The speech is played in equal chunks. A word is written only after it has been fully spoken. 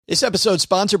This episode is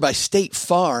sponsored by State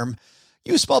Farm.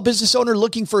 You a small business owner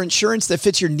looking for insurance that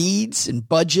fits your needs and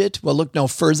budget? Well, look no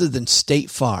further than State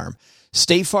Farm.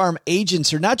 State Farm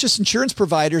agents are not just insurance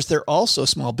providers, they're also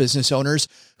small business owners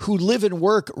who live and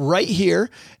work right here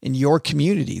in your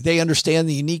community. They understand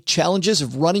the unique challenges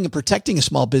of running and protecting a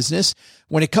small business.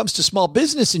 When it comes to small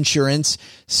business insurance,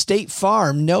 State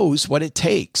Farm knows what it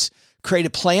takes. Create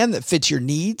a plan that fits your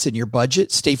needs and your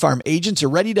budget. State Farm agents are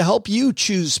ready to help you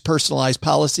choose personalized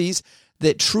policies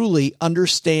that truly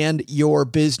understand your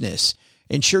business.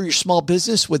 Insure your small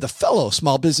business with a fellow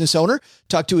small business owner.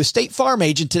 Talk to a State Farm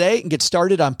agent today and get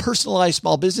started on personalized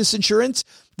small business insurance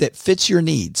that fits your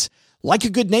needs. Like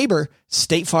a good neighbor,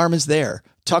 State Farm is there.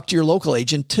 Talk to your local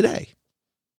agent today.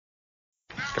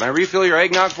 Can I refill your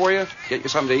eggnog for you? Get you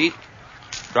something to eat?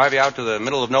 Drive you out to the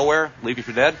middle of nowhere? Leave you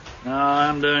for dead? No,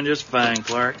 I'm doing just fine,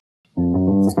 Clark.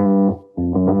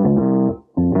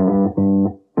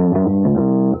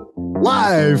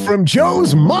 Live from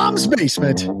Joe's mom's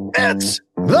basement, it's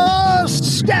the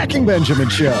Stacking Benjamin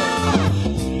Show.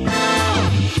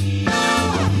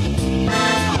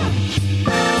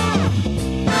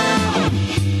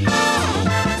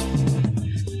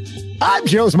 I'm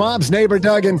Joe's mom's neighbor,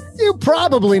 Doug, and you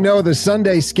probably know the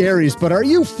Sunday scaries, but are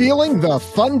you feeling the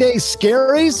fun day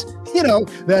scaries? You know,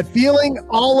 that feeling,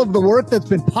 all of the work that's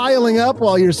been piling up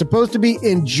while you're supposed to be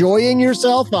enjoying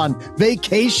yourself on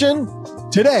vacation?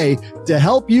 Today, to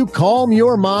help you calm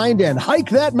your mind and hike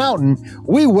that mountain,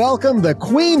 we welcome the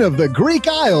queen of the Greek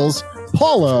Isles,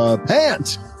 Paula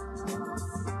Pant.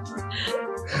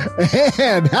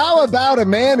 And how about a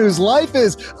man whose life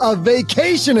is a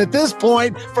vacation at this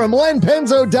point from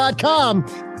lenpenzo.com?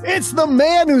 It's the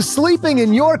man who's sleeping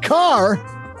in your car.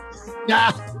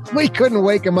 We couldn't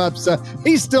wake him up, so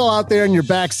he's still out there in your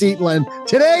back seat, Len.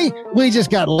 Today, we just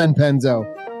got Len Penzo.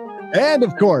 And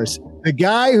of course, the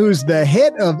guy who's the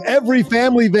hit of every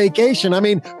family vacation. I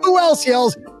mean, who else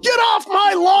yells, "Get off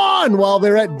my lawn," while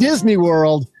they're at Disney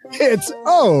World? It's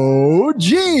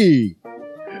OG.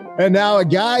 And now a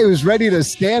guy who's ready to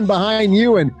stand behind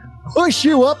you and push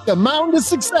you up the mountain to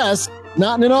success,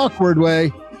 not in an awkward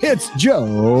way. It's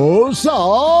Joe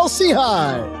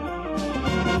Saul-Sehy.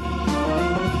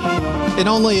 In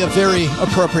only a very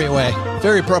appropriate way.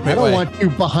 Very appropriate way. I don't want you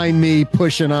behind me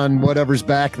pushing on whatever's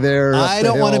back there. I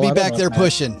don't want to be back there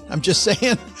pushing. I'm just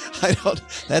saying.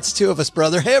 That's two of us,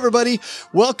 brother. Hey, everybody.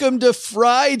 Welcome to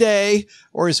Friday,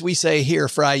 or as we say here,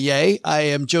 Friday. I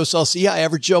am Joe Saul-Sehy. I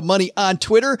average Joe Money on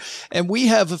Twitter, and we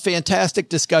have a fantastic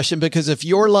discussion because if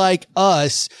you're like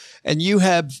us and you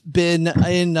have been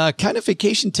in kind of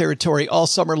vacation territory all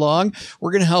summer long,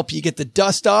 we're going to help you get the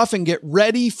dust off and get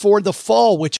ready for the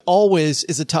fall, which always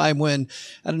is a time when,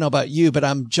 I don't know about you, but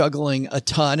I'm juggling a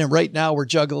ton. And right now we're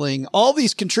juggling all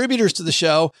these contributors to the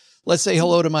show. Let's say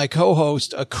hello to my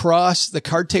co-host across the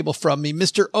card table from me.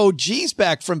 Mr. OG's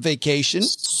back from vacation.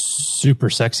 Super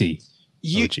sexy.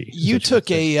 You took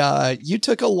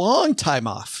a long time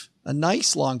off, a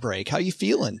nice long break. How you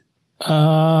feeling?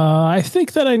 I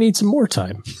think that I need some more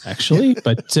time, actually,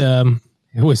 but it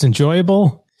was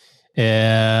enjoyable,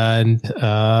 and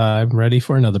I'm ready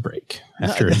for another break.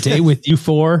 After a day with you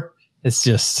four, it's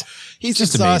just he's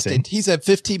just exhausted. amazing. He's had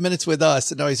 15 minutes with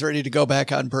us, and now he's ready to go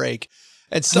back on break.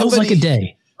 And Feels like a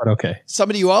day, but okay.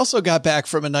 Somebody who also got back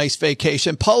from a nice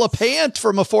vacation, Paula Pant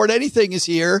from Afford Anything, is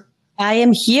here. I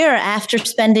am here after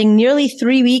spending nearly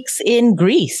 3 weeks in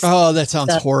Greece. Oh, that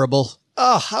sounds horrible.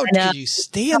 Oh, how do you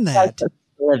stand that?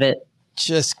 Live it.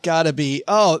 Just gotta be.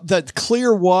 Oh, the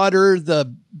clear water,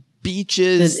 the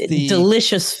beaches, the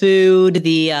delicious food,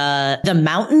 the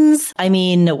mountains. I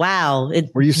mean, wow.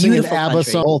 Were you singing ABBA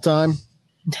the whole time?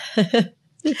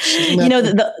 You know,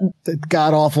 the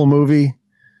god awful movie.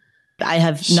 I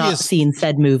have not seen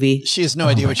said movie. She has no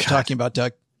idea what you're talking about,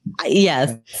 Doug.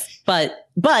 Yes, but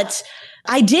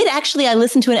I did actually. I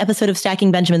listened to an episode of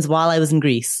Stacking Benjamins while I was in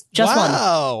Greece. Just one.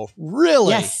 Wow, really?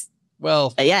 Yes.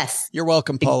 Well, yes. You're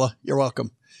welcome, Paula. You're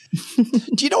welcome.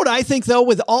 Do you know what I think, though?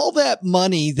 With all that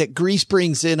money that Greece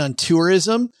brings in on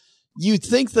tourism, you'd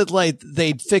think that like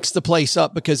they'd fix the place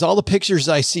up because all the pictures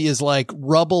I see is like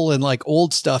rubble and like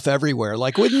old stuff everywhere.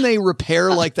 Like, wouldn't they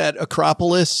repair like that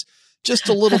Acropolis just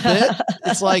a little bit?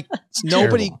 It's like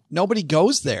nobody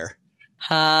goes there.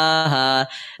 They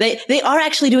are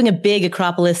actually doing a big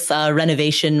Acropolis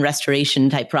renovation, restoration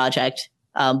type project.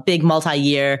 Big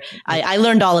multi-year. I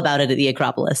learned all about it at the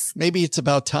Acropolis. Maybe it's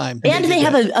about time. And they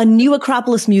have a new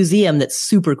Acropolis museum that's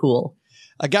super cool.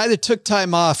 A guy that took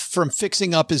time off from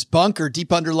fixing up his bunker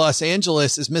deep under Los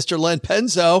Angeles is Mr. Len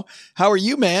Penzo. How are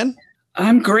you, man?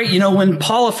 I'm great. You know, when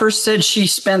Paula first said she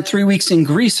spent 3 weeks in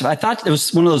Greece, I thought it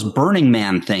was one of those Burning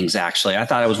Man things, actually. I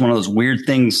thought it was one of those weird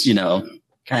things, you know,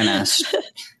 kind of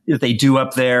that they do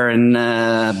up there in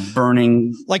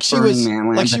burning. Like she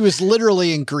was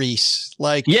literally in Greece.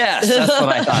 Like, yes, that's what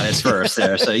I thought at first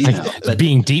there. So, you know, but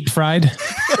being deep fried.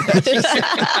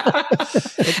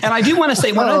 And I do want to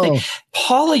say one other thing.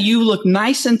 Paula, you look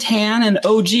nice and tan. And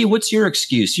OG, what's your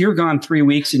excuse? You're gone 3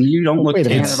 weeks and you don't look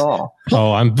tan at all.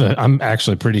 Oh, I'm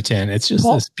actually pretty tan. It's just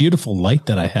this beautiful light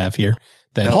that I have here.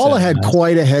 Paula had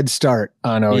quite a head start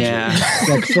on OG,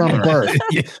 like from birth.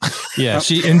 Yeah,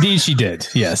 she did.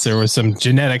 Yes, there was some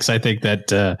genetics, I think, that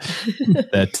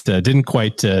didn't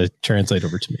quite translate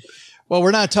over to me. Well,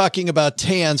 we're not talking about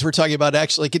tans. We're talking about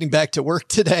actually getting back to work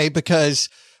today, because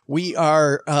we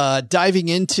are diving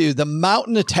into the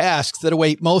mountain of tasks that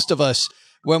await most of us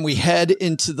when we head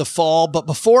into the fall. But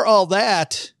before all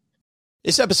that,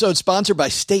 this episode is sponsored by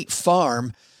State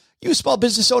Farm. You, a small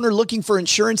business owner looking for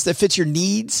insurance that fits your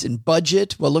needs and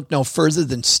budget? Well, look no further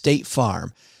than State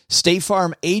Farm. State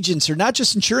Farm agents are not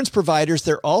just insurance providers,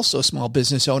 they're also small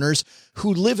business owners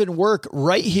who live and work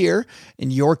right here in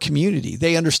your community.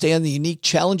 They understand the unique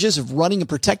challenges of running and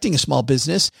protecting a small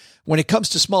business. When it comes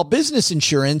to small business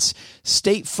insurance,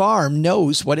 State Farm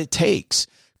knows what it takes.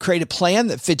 Create a plan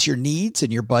that fits your needs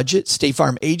and your budget. State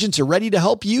Farm agents are ready to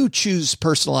help you choose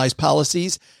personalized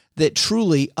policies that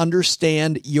truly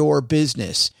understand your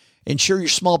business. Insure your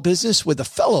small business with a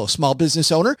fellow small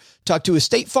business owner. Talk to a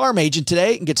State Farm agent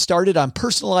today and get started on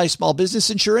personalized small business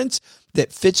insurance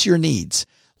that fits your needs.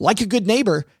 Like a good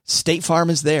neighbor, State Farm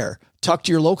is there. Talk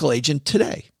to your local agent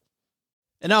today.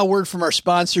 And now a word from our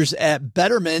sponsors at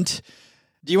Betterment.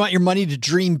 Do you want your money to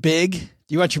dream big? Do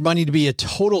you want your money to be a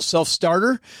total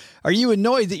self-starter? Are you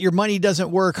annoyed that your money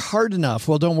doesn't work hard enough?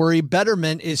 Well, don't worry.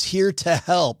 Betterment is here to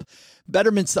help.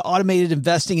 Betterment's the automated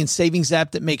investing and savings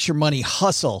app that makes your money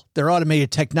hustle. Their automated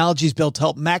technology is built to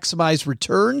help maximize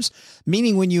returns,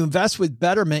 meaning when you invest with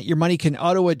Betterment, your money can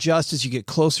auto-adjust as you get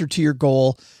closer to your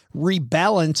goal,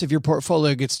 rebalance if your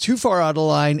portfolio gets too far out of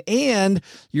line, and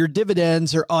your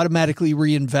dividends are automatically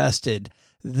reinvested.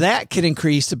 That can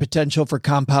increase the potential for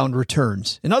compound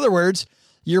returns. In other words,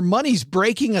 your money's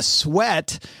breaking a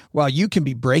sweat while you can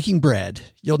be breaking bread.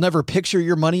 You'll never picture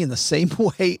your money in the same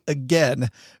way again.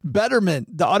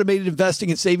 Betterment, the automated investing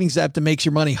and savings app that makes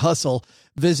your money hustle.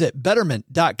 Visit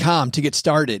betterment.com to get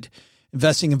started.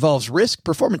 Investing involves risk.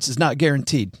 Performance is not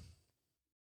guaranteed.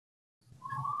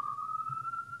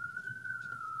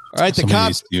 All right, the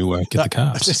cops. Get the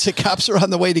cops. The cops are on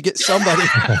the way to get somebody.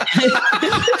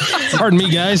 Pardon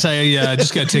me, guys. I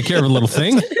just got to take care of a little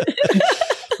thing.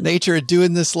 Nature of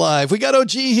doing this live. We got OG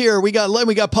here. We got Len.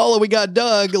 We got Paula. We got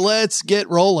Doug. Let's get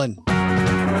rolling.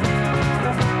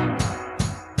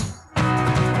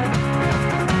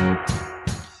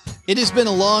 It has been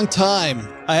a long time,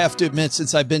 I have to admit,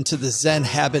 since I've been to the Zen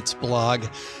Habits blog.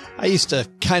 I used to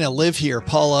kind of live here,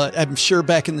 Paula. I'm sure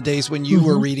back in the days when you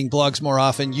were reading blogs more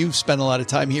often, you've spent a lot of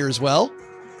time here as well.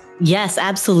 Yes,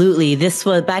 absolutely. This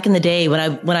was back in the day when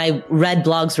I read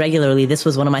blogs regularly. This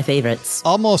was one of my favorites.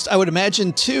 Almost, I would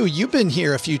imagine, too. You've been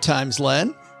here a few times,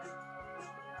 Len.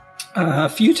 A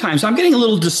few times. I'm getting a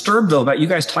little disturbed, though, about you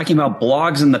guys talking about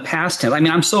blogs in the past tense. I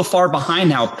mean, I'm so far behind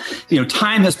now. You know,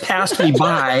 time has passed me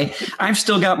by. I've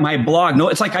still got my blog. No,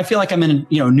 it's like I feel like I'm in,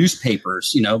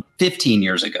 newspapers, 15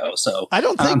 years ago. So I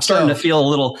don't think I'm starting to feel a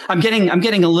little. I'm getting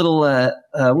a little.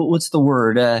 What's the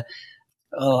word?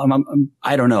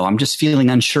 I don't know. I'm just feeling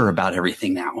unsure about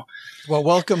everything now. Well,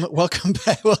 welcome back. Welcome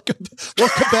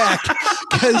back.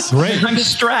 Because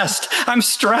I'm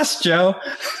stressed, Joe.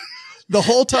 The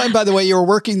whole time, by the way, you were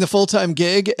working the full-time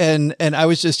gig and I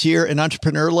was just here in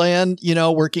entrepreneur land,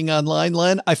 working online,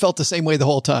 Len. I felt the same way the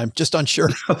whole time, just unsure.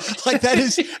 Like that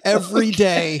is every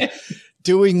day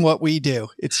doing what we do.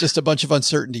 It's just a bunch of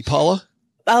uncertainty. Paula?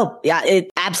 Oh, yeah,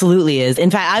 it absolutely is. In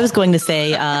fact, I was going to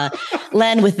say,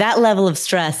 Len, with that level of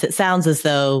stress, it sounds as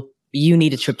though you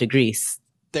need a trip to Greece.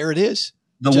 There it is.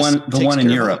 The one in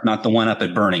Europe, not the one up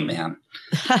at Burning Man.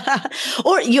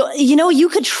 Or you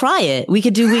could try it. We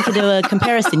could do a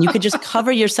comparison. You could just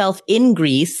cover yourself in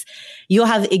grease. You'll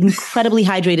have incredibly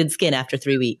hydrated skin after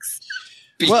 3 weeks.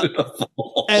 Beautiful.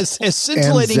 Well, as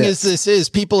scintillating as this is,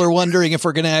 people are wondering if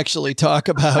we're going to actually talk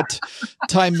about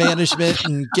time management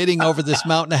and getting over this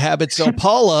mountain of habits. So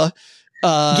Paula,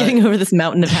 getting over this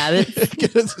mountain of habits,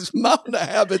 this mountain of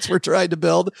habits we're trying to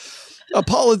build.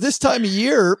 Paula, this time of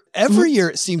year, every year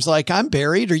it seems like I'm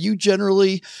buried. Are you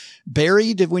generally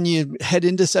buried when you head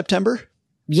into September?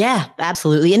 Yeah,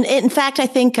 absolutely. And in fact, I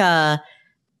think I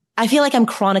feel like I'm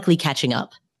chronically catching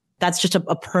up. That's just a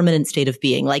permanent state of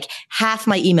being. Like half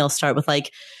my emails start with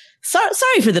like,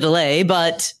 sorry for the delay,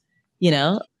 but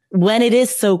when it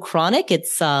is so chronic,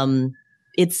 it's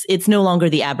no longer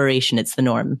the aberration. It's the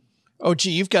norm. Oh,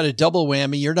 gee, you've got a double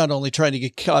whammy. You're not only trying to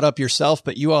get caught up yourself,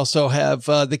 but you also have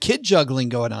the kid juggling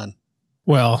going on.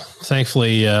 Well,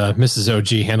 thankfully, Mrs.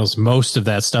 OG handles most of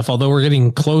that stuff, although we're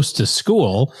getting close to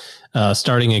school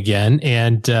starting again.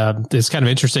 And it's kind of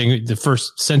interesting. The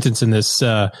first sentence in this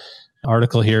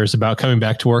article here is about coming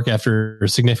back to work after a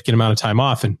significant amount of time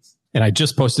off. And I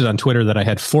just posted on Twitter that I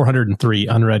had 403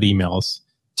 unread emails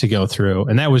to go through.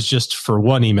 And that was just for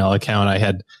one email account. I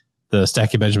had the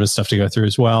Stacky Benjamin stuff to go through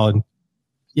as well. And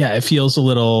yeah, it feels a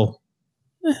little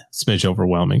smidge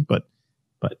overwhelming, but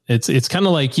it's kind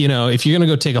of like, if you're going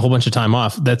to go take a whole bunch of time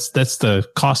off, that's the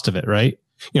cost of it, right?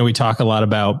 We talk a lot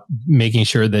about making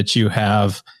sure that you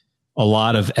have a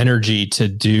lot of energy to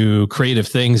do creative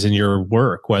things in your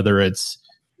work, whether it's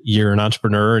you're an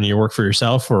entrepreneur and you work for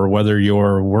yourself, or whether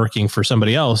you're working for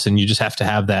somebody else and you just have to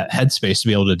have that headspace to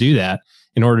be able to do that.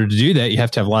 In order to do that, you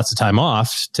have to have lots of time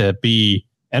off to be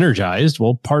energized.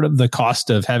 Well, part of the cost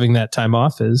of having that time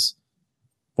off is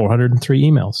 403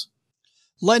 emails.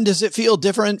 Len, does it feel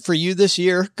different for you this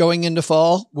year going into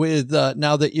fall with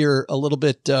now that you're a little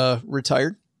bit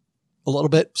retired? A little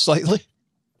bit, slightly?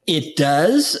 It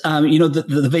does.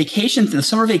 The vacation, the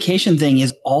summer vacation thing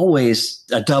is always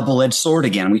a double-edged sword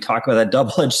again. We talk about that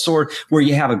double-edged sword where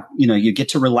you have you get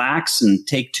to relax and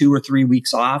take 2 or 3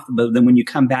 weeks off. But then when you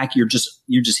come back, you're just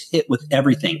hit with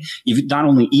everything. You've not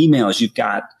only emails,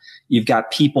 you've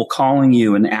got people calling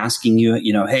you and asking you,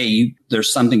 hey,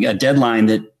 there's a deadline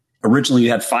that originally you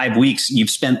had 5 weeks.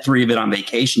 You've spent 3 of it on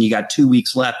vacation. You got 2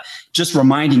 weeks left, just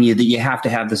reminding you that you have to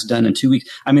have this done in 2 weeks.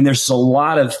 I mean, there's a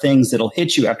lot of things that'll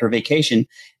hit you after vacation.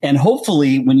 And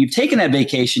hopefully when you've taken that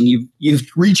vacation, you've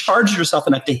recharged yourself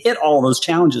enough to hit all those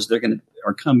challenges that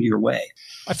are come your way.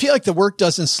 I feel like the work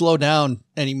doesn't slow down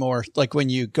anymore. Like when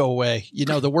you go away,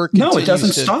 the work. No, it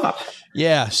doesn't stop.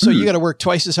 Yeah. So you got to work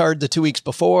twice as hard the 2 weeks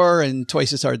before and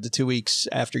twice as hard the 2 weeks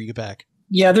after you get back.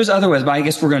 Yeah, there's other ways, but I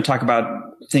guess we're going to talk about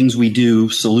things we do,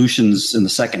 solutions in the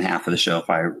second half of the show.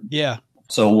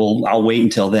 So I'll wait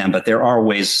until then, but there are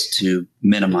ways to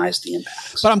minimize the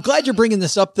impacts. But I'm glad you're bringing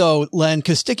this up though, Len,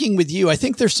 because sticking with you, I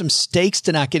think there's some stakes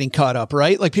to not getting caught up,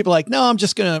 right? Like people are like, no, I'm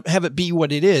just going to have it be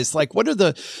what it is. Like what are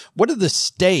the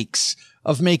stakes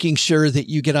of making sure that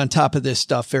you get on top of this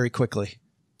stuff very quickly?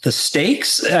 The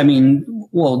stakes? I mean,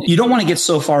 well, you don't want to get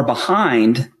so far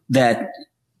behind that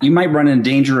you might run in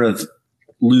danger of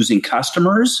losing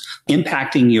customers,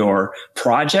 impacting your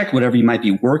project, whatever you might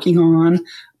be working on.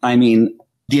 I mean,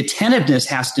 the attentiveness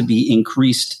has to be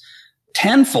increased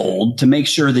tenfold to make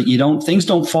sure that things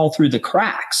don't fall through the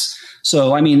cracks.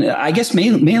 So, I mean, I guess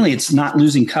mainly it's not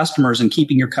losing customers and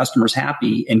keeping your customers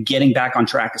happy and getting back on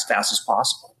track as fast as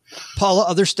possible. Paula,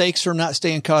 other stakes from not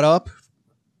staying caught up?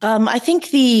 I think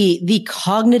the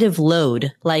cognitive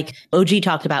load, like OG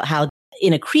talked about how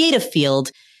in a creative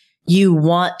field, you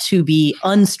want to be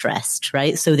unstressed,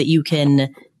 right? So that you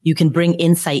can bring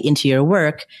insight into your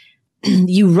work.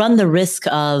 You run the risk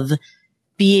of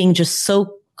being just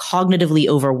so cognitively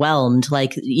overwhelmed.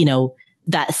 Like,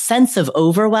 that sense of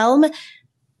overwhelm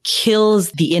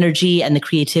kills the energy and the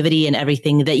creativity and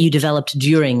everything that you developed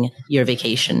during your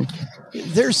vacation.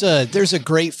 There's a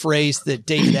great phrase that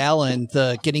David Allen,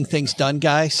 the Getting Things Done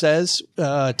guy, says,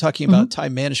 talking about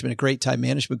time management, a great time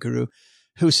management guru,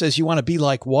 who says you want to be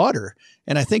like water.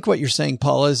 And I think what you're saying,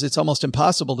 Paula, is it's almost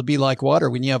impossible to be like water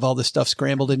when you have all this stuff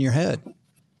scrambled in your head.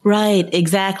 Right.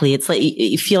 Exactly. It's like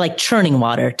you feel like churning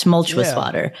water, tumultuous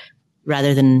water,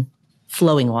 rather than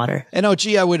flowing water. And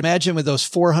I would imagine with those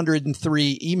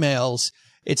 403 emails,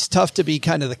 it's tough to be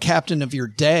kind of the captain of your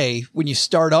day when you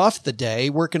start off the day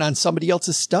working on somebody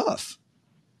else's stuff.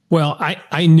 Well,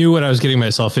 I knew what I was getting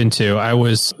myself into. I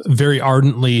was very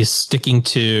ardently sticking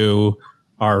to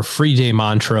our free day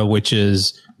mantra, which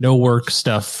is no work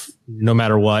stuff, no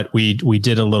matter what. We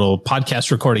did a little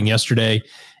podcast recording yesterday,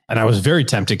 and I was very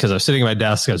tempted because I was sitting at my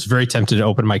desk. I was very tempted to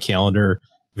open my calendar,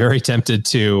 very tempted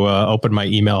to open my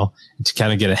email to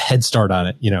kind of get a head start on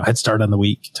it, head start on the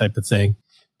week type of thing.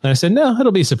 And I said, no,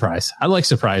 it'll be a surprise. I like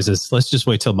surprises. Let's just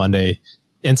wait till Monday.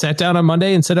 And sat down on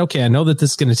Monday and said, okay, I know that this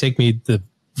is going to take me the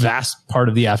vast part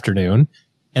of the afternoon.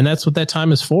 And that's what that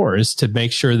time is for, is to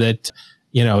make sure that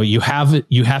you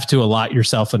have to allot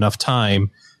yourself enough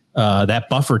time, that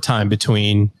buffer time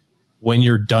between when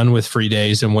you're done with free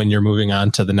days and when you're moving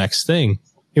on to the next thing.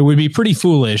 It would be pretty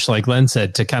foolish, like Len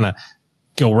said, to kind of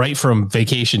go right from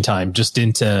vacation time just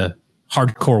into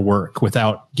hardcore work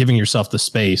without giving yourself the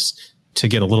space to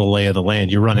get a little lay of the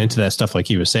land. You run into that stuff, like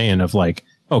he was saying, of like,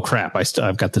 oh crap,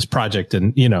 I've got this project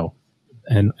and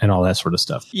and all that sort of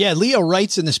stuff. Yeah. Leo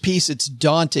writes in this piece, it's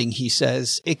daunting. He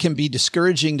says it can be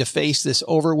discouraging to face this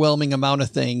overwhelming amount of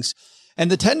things and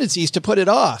the tendency is to put it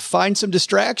off, find some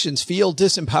distractions, feel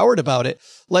disempowered about it.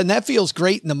 Len, that feels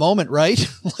great in the moment, right?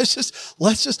 let's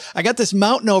just, I got this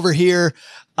mountain over here.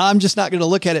 I'm just not going to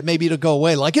look at it. Maybe it'll go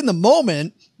away. Like in the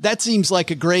moment, that seems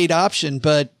like a great option,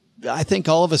 but I think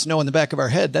all of us know in the back of our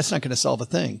head, that's not going to solve a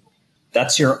thing.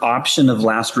 That's your option of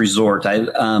last resort.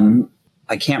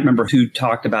 I can't remember who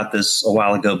talked about this a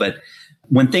while ago, but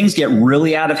when things get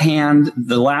really out of hand,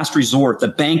 the last resort,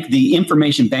 the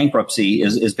information bankruptcy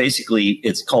is basically,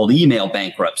 it's called email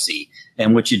bankruptcy.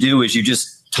 And what you do is you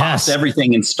just toss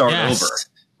everything and start over.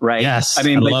 Right. Yes. I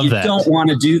mean, but you don't want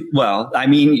to do, well, I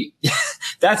mean,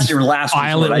 that's your last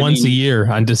file it once a year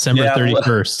on December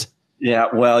 31st.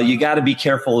 Well, you got to be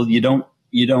careful. You don't,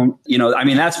 I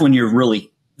mean, that's when you're really,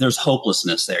 there's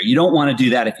hopelessness there. You don't want to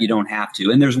do that if you don't have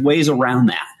to. And there's ways around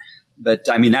that. But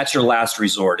I mean, that's your last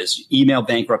resort is email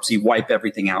bankruptcy, wipe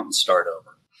everything out and start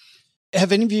over.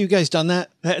 Have any of you guys done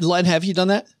that? Len, have you done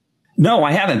that? No,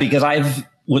 I haven't because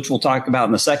which we'll talk about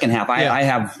in the second half. I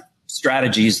have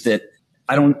strategies that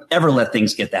I don't ever let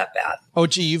things get that bad. Oh,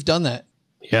 gee, you've done that.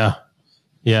 Yeah.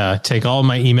 Yeah. Take all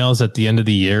my emails at the end of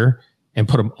the year and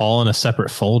put them all in a separate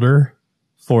folder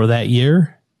for that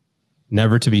year,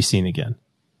 never to be seen again.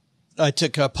 I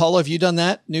took, Paula, have you done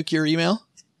that? Nuke your email?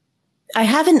 I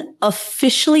haven't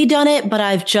officially done it, but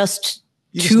I've just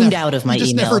tuned out of my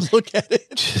email. Never look at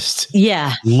it.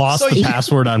 Lost the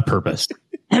password on purpose.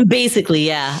 And basically,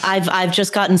 yeah, I've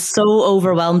just gotten so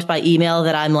overwhelmed by email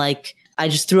that I'm like, I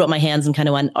just threw up my hands and kind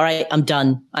of went, all right, I'm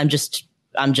done. I'm just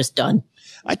done.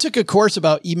 I took a course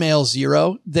about email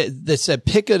zero that said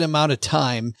pick an amount of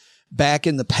time back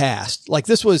in the past. Like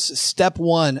this was step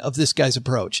one of this guy's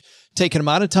approach. Take an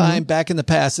amount of time back in the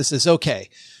past that says, okay,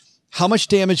 how much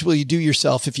damage will you do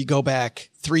yourself if you go back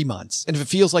 3 months? And if it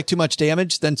feels like too much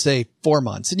damage, then say 4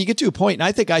 months. And you get to a point, and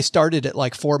I think I started at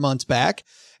like 4 months back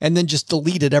and then just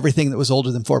deleted everything that was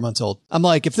older than 4 months old. I'm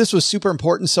like, if this was super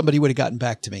important, somebody would have gotten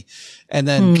back to me. And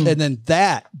then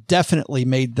that definitely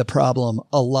made the problem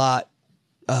a lot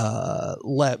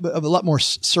more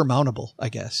surmountable, I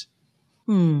guess.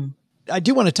 I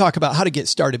do want to talk about how to get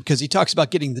started because he talks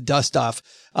about getting the dust off.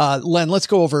 Len, let's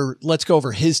go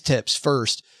over his tips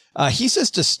first. He says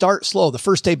to start slow. The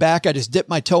first day back, I just dipped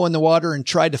my toe in the water and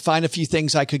tried to find a few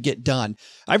things I could get done.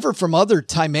 I've heard from other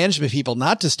time management people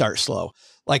not to start slow,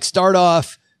 like start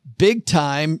off big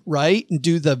time, right? And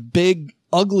do the big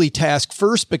ugly task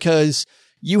first because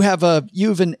you have a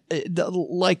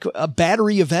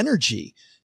battery of energy.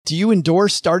 Do you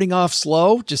endorse starting off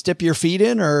slow? Just dip your feet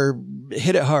in or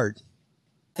hit it hard?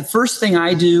 The first thing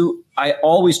I do, I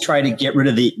always try to get rid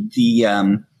of the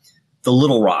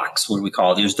little rocks. What do we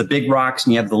call it? There's the big rocks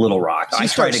and you have the little rocks. So I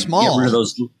try to small. get rid of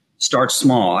those. Start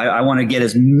small. I want to get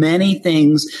as many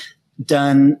things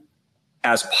done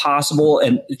as possible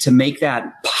and to make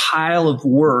that pile of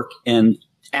work and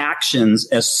actions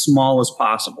as small as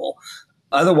possible.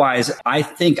 Otherwise, I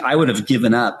think I would have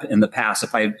given up in the past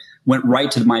if I went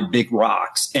right to my big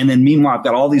rocks. And then meanwhile, I've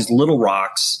got all these little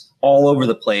rocks all over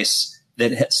the place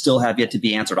that still have yet to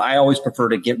be answered. I always prefer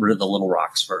to get rid of the little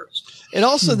rocks first. It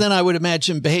also then I would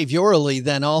imagine behaviorally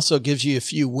then also gives you a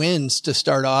few wins to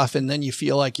start off and then you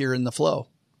feel like you're in the flow.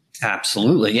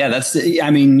 Absolutely. Yeah. I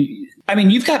mean,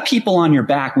 you've got people on your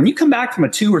back. When you come back from a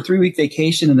 2 or 3 week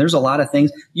vacation and there's a lot of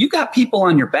things, you've got people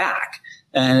on your back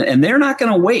and they're not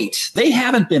going to wait. They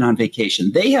haven't been on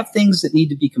vacation. They have things that need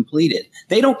to be completed.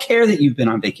 They don't care that you've been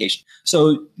on vacation.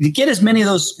 So you get as many of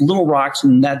those little rocks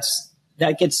and that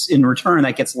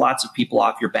gets lots of people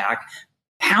off your back,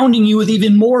 hounding you with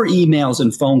even more emails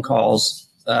and phone calls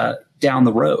down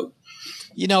the road.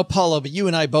 You know, Paula, but you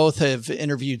and I both have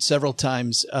interviewed several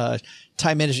times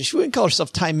time management. She wouldn't call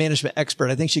herself time management expert.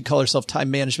 I think she'd call herself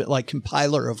time management like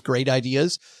compiler of great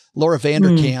ideas. Laura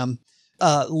Vanderkam.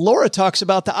 Laura talks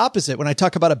about the opposite. When I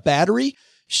talk about a battery,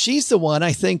 she's the one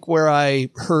I think where I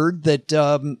heard that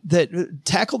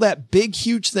tackle that big,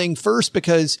 huge thing first,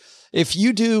 because if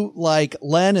you do like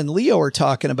Len and Leo are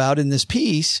talking about in this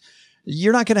piece,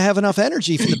 you're not going to have enough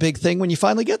energy for the big thing when you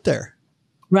finally get there.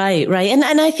 Right. And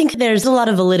I think there's a lot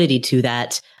of validity to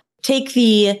that. Take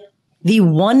the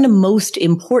one most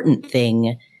important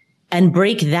thing and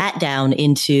break that down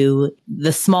into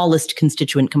the smallest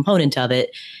constituent component of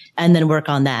it and then work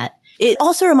on that. It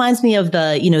also reminds me of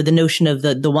the notion of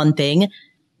the one thing.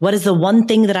 What is the one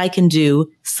thing that I can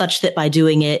do such that by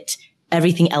doing it,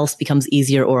 everything else becomes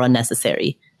easier or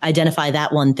unnecessary? Identify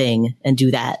that one thing and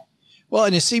do that. Well,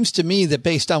 and it seems to me that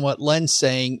based on what Len's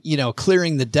saying,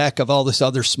 clearing the deck of all this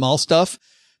other small stuff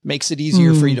makes it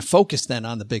easier for you to focus then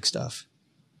on the big stuff.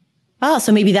 Oh,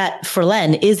 so maybe that for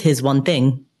Len is his one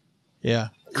thing. Yeah.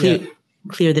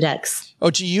 Clear the decks.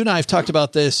 Oh, gee, you and I have talked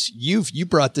about this. You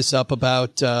brought this up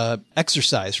about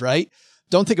exercise, right?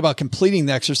 Don't think about completing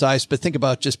the exercise, but think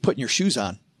about just putting your shoes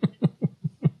on.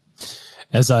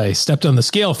 As I stepped on the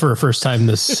scale for a first time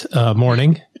this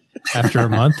morning after a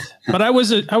month, but I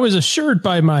was assured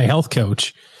by my health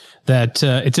coach that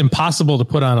it's impossible to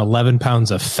put on 11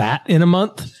 pounds of fat in a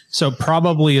month. So it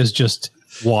probably is just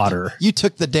water. You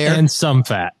took the dare. And some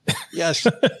fat. Yes.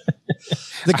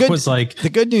 The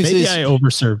good news is I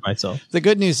overserved myself. The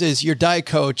good news is your diet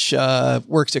coach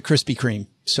works at Krispy Kreme,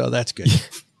 so that's good.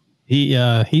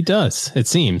 He does, it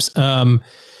seems.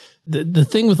 The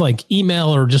thing with like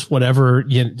email or just whatever,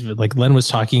 like Len was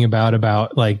talking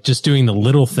about like just doing the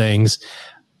little things.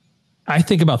 I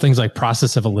think about things like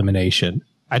process of elimination.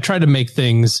 I try to make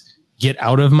things get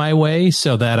out of my way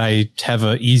so that I have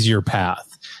an easier path.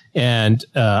 And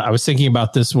I was thinking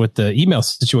about this with the email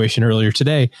situation earlier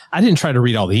today. I didn't try to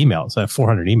read all the emails. I have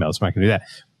 400 emails. I'm not going to do that.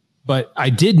 But I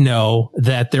did know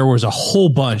that there was a whole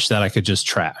bunch that I could just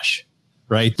trash,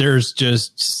 right? There's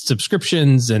just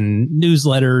subscriptions and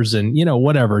newsletters and,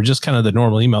 whatever, just kind of the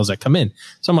normal emails that come in.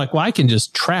 So I'm like, well, I can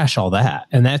just trash all that.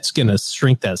 And that's going to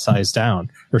shrink that size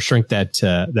down or shrink that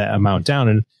amount down.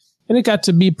 And it got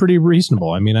to be pretty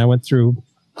reasonable. I mean, I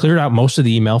cleared out most of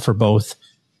the email for both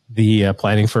the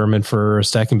planning firm and for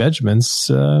Stacking Benjamins,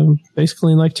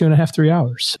 basically in like 2.5, 3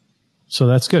 hours. So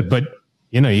that's good. But,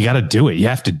 you got to do it. You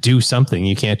have to do something.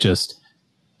 You can't just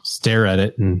stare at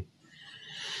it and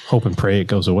hope and pray it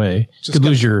goes away. You could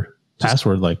lose your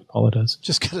password like Paula does.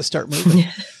 Just got to start moving.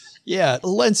 Yeah.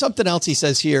 Len, something else he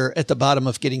says here at the bottom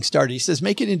of getting started. He says,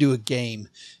 make it into a game.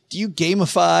 Do you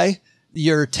gamify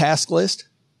your task list?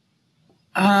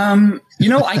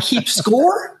 I keep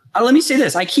score. Let me say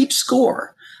this. I keep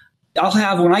score.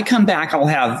 When I come back, I'll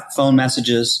have phone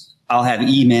messages. I'll have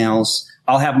emails.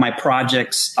 I'll have my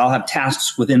projects. I'll have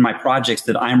tasks within my projects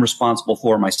that I'm responsible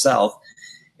for myself.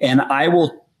 And I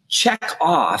will check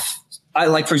off.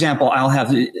 For example, I'll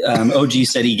have, OG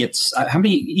said he gets, how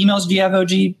many emails do you have,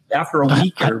 OG, after a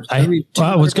week?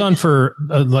 I was gone for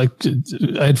I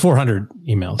had 400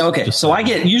 emails. Okay. So I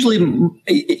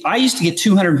used to get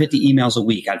 250 emails a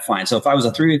week, I'd find. So if I was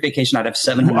a 3-week vacation, I'd have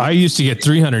 700. I used to get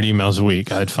 300 emails a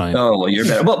week, I'd find. Oh, well, you're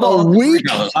better. A week?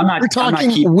 We're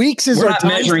talking weeks is our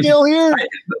time scale here?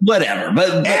 Whatever.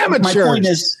 But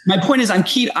amateurs. My point is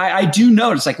I do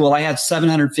notice I had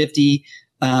 750.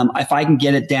 If I can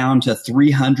get it down to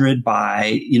 300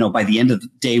 by the end of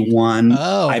day one,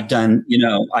 I've done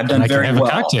very well. A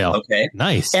cocktail. Okay.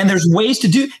 Nice. And there's ways to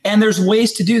do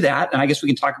that. And I guess we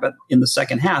can talk about in the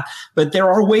second half, but there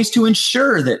are ways to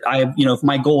ensure that if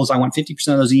my goal is I want 50%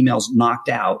 of those emails knocked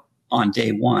out on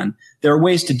day one, there are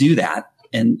ways to do that.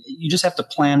 And you just have to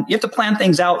plan. You have to plan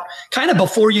things out kind of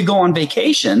before you go on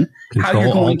vacation, how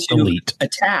you're going to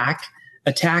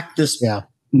attack this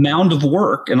mound of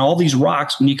work and all these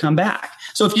rocks when you come back.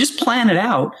 So if you just plan it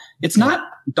out, it's not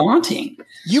daunting.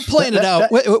 You plan it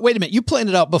out. Wait a minute. You plan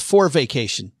it out before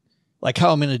vacation, like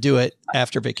how I'm going to do it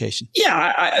after vacation.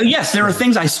 Yeah. Yes. There are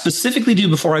things I specifically do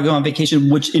before I go on vacation,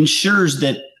 which ensures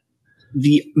that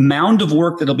the mound of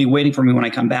work that'll be waiting for me when I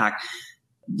come back,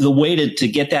 the way to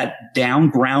get that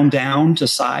ground down to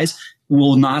size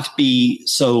will not be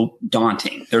so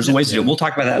daunting. There's ways to do it. We'll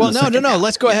talk about that. Well, no.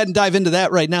 Let's go ahead and dive into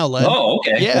that right now, Len. Oh,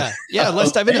 okay. Yeah.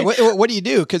 Let's dive into it. What do you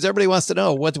do? Because everybody wants to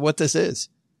know what this is.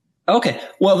 Okay.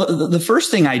 Well, the first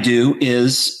thing I do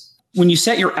is when you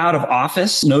set your out of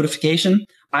office notification,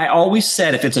 I always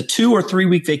set, if it's a 2 or 3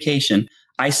 week vacation,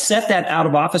 I set that out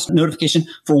of office notification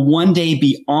for 1 day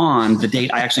beyond the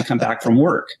date I actually come back from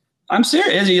work. I'm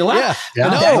serious. You laugh. Yeah.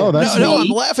 No, I'm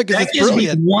laughing because it's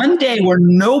brilliant. 1 day where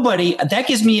that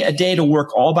gives me a day to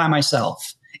work all by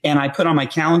myself. And I put on my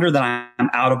calendar that I'm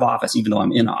out of office, even though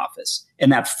I'm in office. And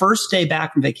that first day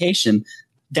back from vacation,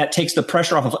 that takes the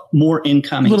pressure off of more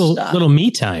incoming stuff. Little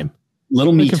me time.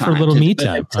 All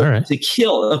right. To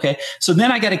kill. Okay. So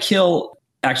then I got to kill.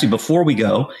 Actually, before we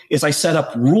go, is I set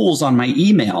up rules on my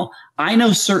email. I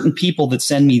know certain people that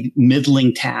send me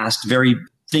middling tasks,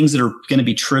 things that are going to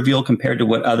be trivial compared to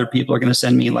what other people are going to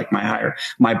send me, like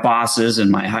my bosses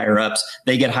and my higher ups.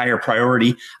 They get higher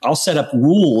priority. I'll set up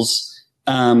rules.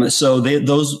 So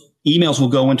those emails will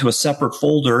go into a separate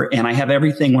folder, and I have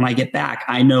everything when I get back.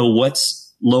 I know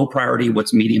what's low priority,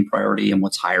 what's medium priority, and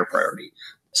what's higher priority.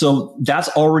 So that's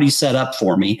already set up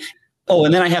for me. Oh,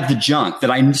 and then I have the junk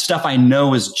stuff I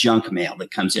know is junk mail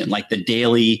that comes in, like the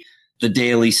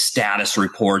daily status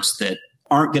reports that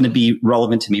aren't going to be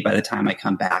relevant to me by the time I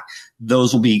come back.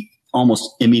 Those will be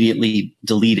almost immediately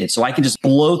deleted. So I can just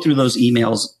blow through those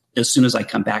emails as soon as I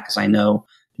come back because I know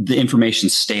the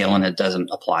information's stale and it doesn't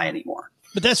apply anymore.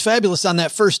 But that's fabulous. On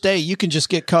that first day, you can just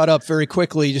get caught up very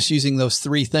quickly just using those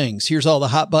 3 things. Here's all the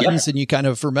hot buttons, and you kind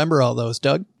of remember all those,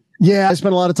 Doug. Yeah, I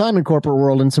spent a lot of time in corporate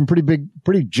world in some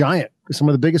pretty giant, some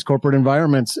of the biggest corporate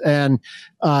environments. And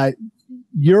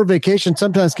your vacation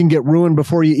sometimes can get ruined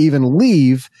before you even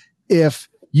leave if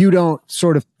you don't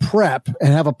sort of prep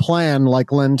and have a plan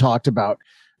like Len talked about.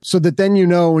 So that then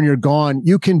when you're gone,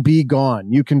 you can be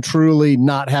gone. You can truly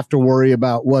not have to worry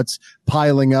about what's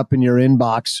piling up in your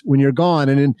inbox when you're gone.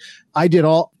 And then I did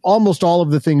almost all of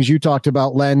the things you talked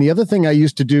about, Len. The other thing I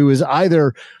used to do is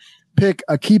either pick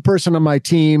a key person on my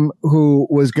team who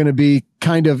was going to be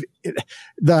kind of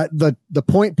the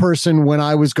point person when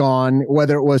I was gone,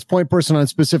 whether it was point person on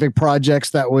specific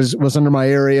projects that was under my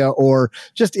area or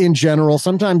just in general.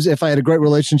 Sometimes if I had a great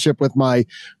relationship with my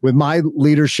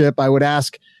leadership, I would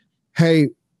ask, hey,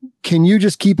 can you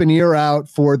just keep an ear out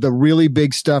for the really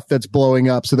big stuff that's blowing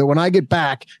up so that when I get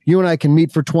back, you and I can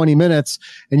meet for 20 minutes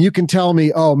and you can tell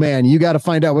me, oh man, you got to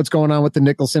find out what's going on with the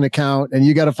Nicholson account and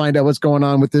you got to find out what's going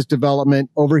on with this development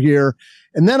over here.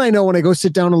 And then I know when I go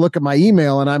sit down and look at my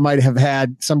email and I might have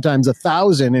had sometimes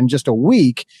 1,000 in just a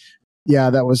week.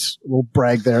 Yeah, that was a little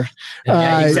brag there.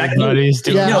 Exactly.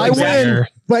 I win.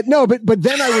 But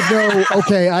then I would know,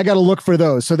 okay, I got to look for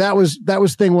those. So that was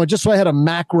thing one, just so I had a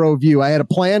macro view. I had a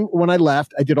plan when I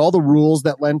left. I did all the rules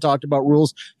that Len talked about.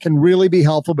 Rules can really be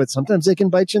helpful, but sometimes they can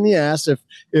bite you in the ass if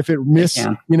it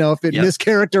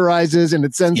mischaracterizes and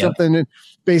it sends something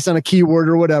based on a keyword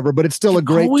or whatever, but it's still a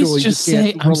great tool. Just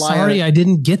say, I'm sorry, I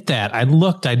didn't get that. I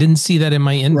looked, I didn't see that in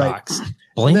my inbox. Right.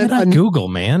 Blame it on Google,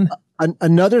 man.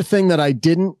 Another thing that I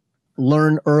didn't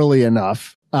learn early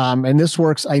enough, and this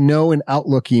works, I know, in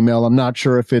Outlook email. I'm not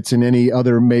sure if it's in any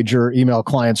other major email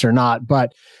clients or not,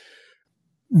 but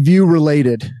view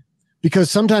related,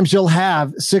 because sometimes you'll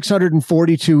have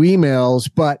 642 emails,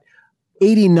 but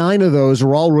 89 of those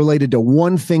are all related to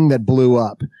one thing that blew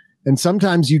up. And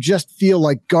sometimes you just feel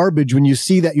like garbage when you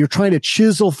see that you're trying to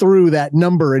chisel through that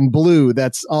number in blue.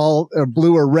 That's all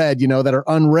blue or red, that are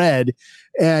unread.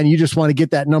 And you just want to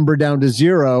get that number down to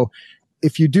 0.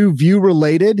 If you do view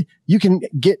related, you can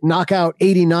knock out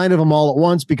 89 of them all at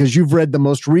once because you've read the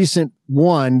most recent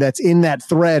one that's in that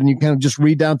thread and you kind of just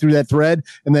read down through that thread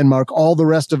and then mark all the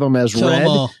rest of them as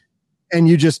read. And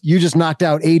you just knocked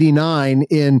out 89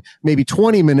 in maybe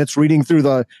 20 minutes reading through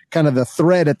the kind of the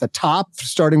thread at the top,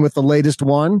 starting with the latest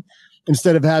one,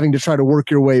 instead of having to try to work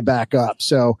your way back up.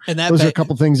 So those are a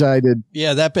couple things I did.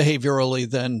 Yeah, that behaviorally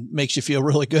then makes you feel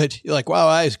really good. You're like, wow,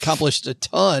 I accomplished a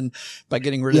ton by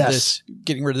getting rid of this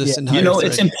entire thread.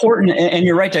 It's important, and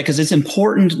you're right, Jack, because it's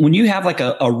important when you have like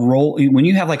a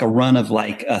run of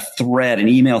like a thread, an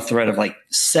email thread of like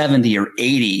 70 or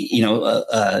 80,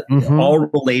 all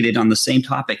related on the same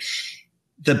topic.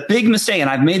 The big mistake, and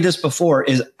I've made this before,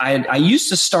 is I used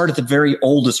to start at the very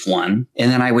oldest one,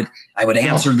 and then I would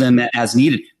answer them as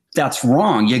needed. That's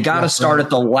wrong. You got to start at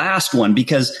the last one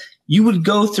because I would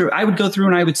go through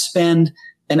and I would spend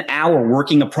an hour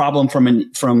working a problem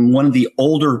from one of the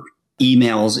older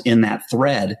emails in that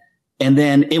thread. And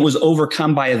then it was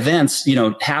overcome by events,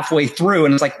 halfway through.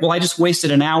 And it's like, well, I just wasted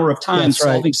an hour of time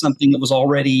solving something that was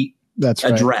already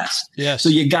addressed. Right. Yes. So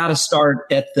you got to start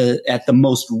at the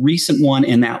most recent one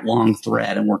in that long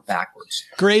thread and work backwards.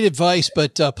 Great advice.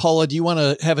 But Paula, do you want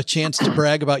to have a chance to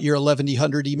brag about your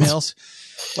 1100 emails?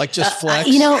 Like just flex.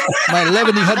 My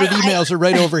 1100 emails are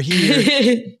right over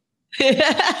here.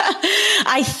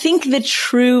 I think the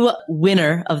true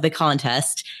winner of the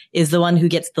contest is the one who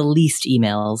gets the least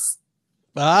emails.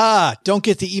 Don't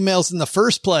get the emails in the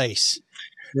first place.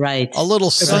 Right. A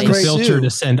little filter to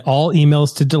send all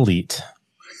emails to delete.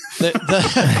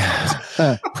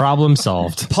 Problem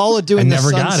solved. Paula doing the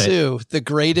Sun Tzu. The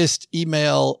greatest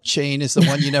email chain is the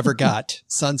one you never got.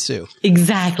 Sun Tzu.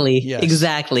 Exactly. Yes.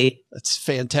 Exactly. That's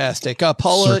fantastic.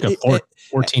 Paula, circa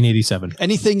 1487.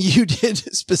 Anything you did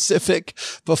specific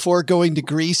before going to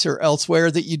Greece or elsewhere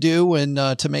that you do and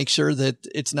to make sure that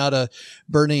it's not a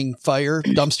burning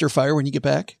dumpster fire when you get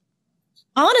back?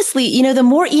 Honestly, the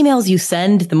more emails you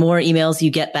send, the more emails you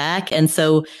get back. And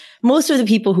so most of the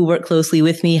people who work closely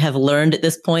with me have learned at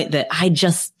this point that I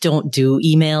just don't do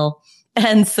email.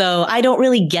 And so I don't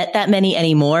really get that many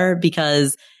anymore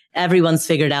because everyone's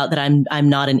figured out that I'm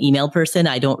not an email person.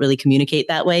 I don't really communicate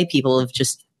that way. People have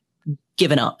just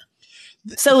given up.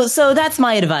 So that's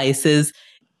my advice is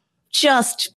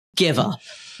just give up.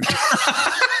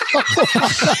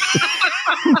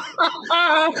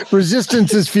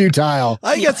 Resistance is futile.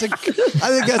 I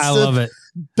think that's love it.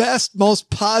 Best, most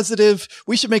positive.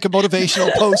 We should make a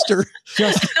motivational poster.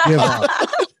 Just give up.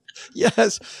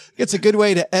 Yes. It's a good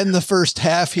way to end the first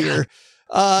half here.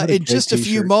 In just a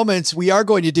few moments, we are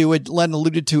going to do what Len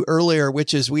alluded to earlier,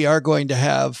 which is we are going to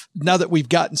have, now that we've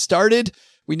gotten started,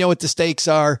 we know what the stakes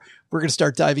are. We're going to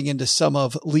start diving into some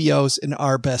of Leo's and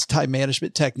our best time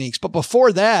management techniques. But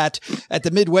before that, at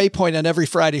the midway point on every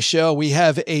Friday show, we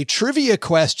have a trivia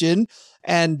question.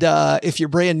 And if you're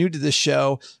brand new to this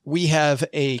show, we have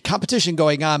a competition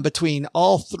going on between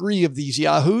all three of these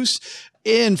yahoos.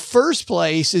 In first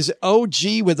place is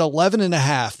OG with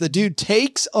 11.5. The dude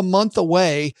takes a month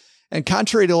away, and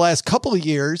contrary to the last couple of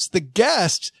years, the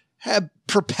guests have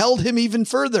propelled him even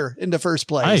further into first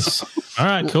place. Nice. All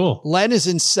right, cool. Len is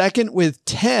in second with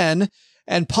 10.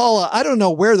 And Paula, I don't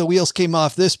know where the wheels came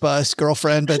off this bus,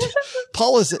 girlfriend, but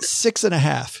Paula's at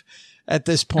 6.5 at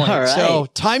this point. All right. So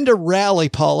time to rally,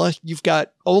 Paula. You've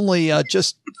got only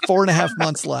just 4.5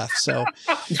 months left. So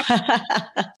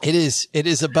it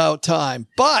is about time.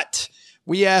 But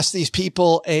we asked these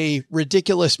people a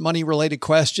ridiculous money related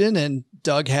question, and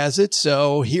Doug has it.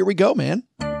 So here we go, man.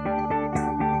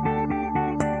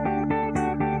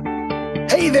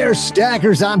 Hey there,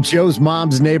 stackers. I'm Joe's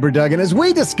mom's neighbor, Doug. And as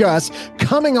we discuss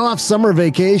coming off summer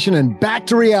vacation and back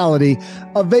to reality,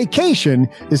 a vacation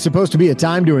is supposed to be a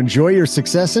time to enjoy your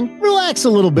success and relax a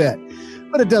little bit.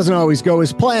 But it doesn't always go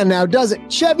as planned now, does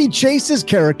it? Chevy Chase's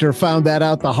character found that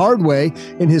out the hard way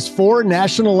in his 4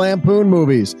 National Lampoon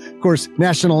movies. Of course,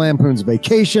 National Lampoon's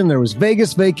Vacation, there was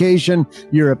Vegas Vacation,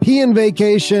 European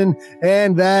Vacation,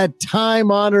 and that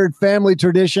time-honored family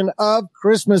tradition of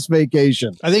Christmas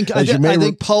Vacation. I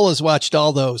think Paula's watched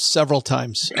all those several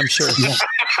times, I'm sure. Yeah.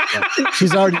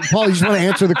 She's already, Paul, you just want to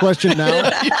answer the question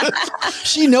now?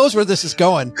 She knows where this is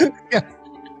going. Yeah.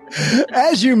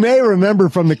 As you may remember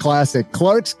from the classic,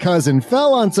 Clark's cousin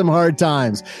fell on some hard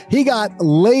times. He got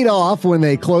laid off when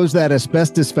they closed that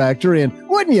asbestos factory, and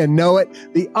wouldn't you know it,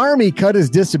 the Army cut his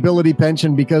disability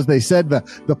pension because they said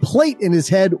the plate in his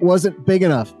head wasn't big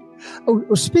enough. Oh,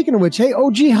 speaking of which, hey,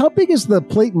 OG, how big is the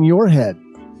plate in your head?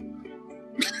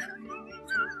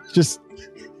 Just,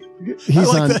 he's I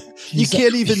like on. that. You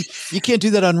can't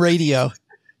do that on radio.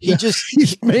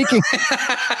 He's making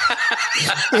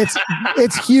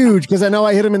it's huge because I know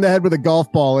I hit him in the head with a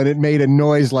golf ball and it made a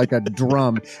noise like a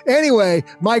drum. Anyway,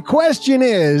 my question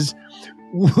is,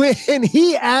 when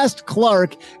he asked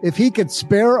Clark if he could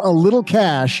spare a little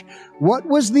cash, what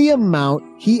was the amount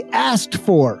he asked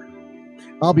for?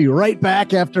 I'll be right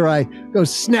back after I go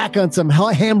snack on some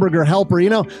hamburger helper.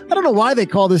 You know, I don't know why they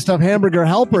call this stuff hamburger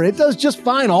helper. It does just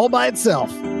fine all by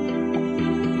itself.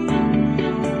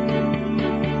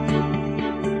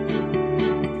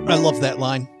 I love that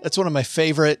line. That's one of my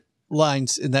favorite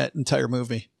lines in that entire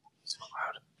movie.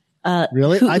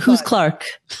 Really? Who's Clark?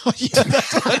 Oh, yeah,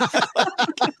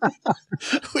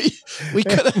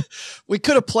 we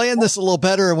could have planned this a little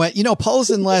better and went, Paula's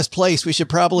in last place. We should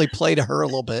probably play to her a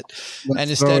little bit. And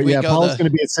instead Paula's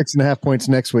going to be at 6.5 points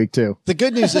next week too. The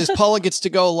good news is Paula gets to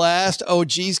go last.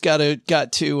 OG's got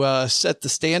to set the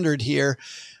standard here.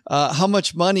 How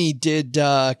much money did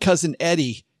cousin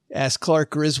Eddie ask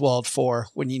Clark Griswold for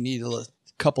when you needed a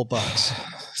couple bucks?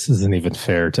 This isn't even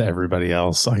fair to everybody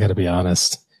else. I got to be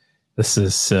honest. This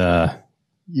is,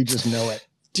 you just know it.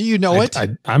 Do you know it?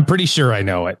 I'm pretty sure I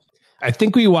know it. I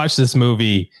think we watch this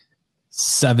movie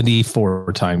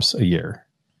 74 times a year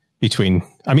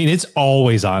it's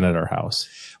always on at our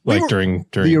house. During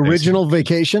the original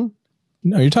Vacation.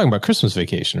 No, you're talking about Christmas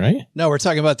Vacation, right? No, we're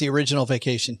talking about the original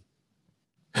Vacation.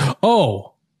 Oh,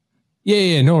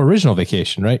 yeah, no, original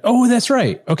Vacation, right? Oh, that's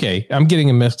right. Okay, I'm getting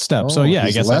them mixed up. So yeah,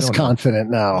 I guess less confident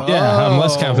now. Yeah, I'm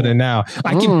less confident now.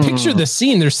 I can picture the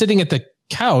scene. They're sitting at the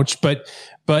couch, but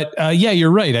yeah, you're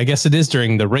right. I guess it is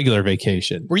during the regular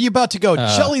Vacation. Were you about to go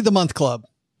Jelly the Month Club?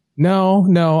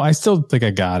 No, I still think I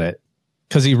got it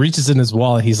because he reaches in his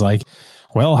wallet. He's like,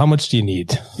 "Well, how much do you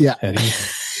need?" Yeah, and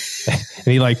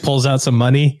he like pulls out some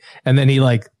money, and then he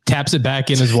like taps it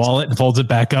back in his wallet and folds it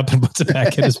back up and puts it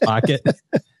back in his pocket.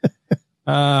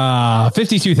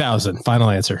 52,000. Final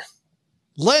answer.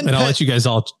 And I'll let you guys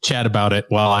all chat about it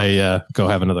while I go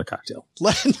have another cocktail.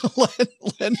 Len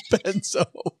Benzo.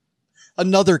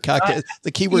 Another cocktail.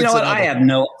 The keyword. You know what? Another. I have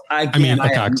no. A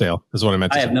cocktail is what I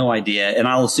meant to say. I have no idea, and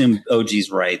I'll assume OG's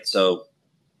right. So,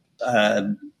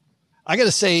 I got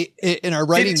to say, in our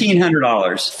writing,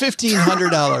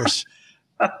 $1,500.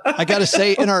 I got to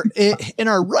say, in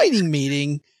our writing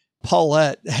meeting,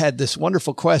 Paulette had this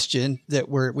wonderful question that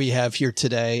we have here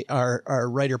today. Our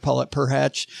writer Paulette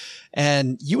Perhatch,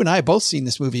 and you and I have both seen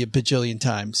this movie a bajillion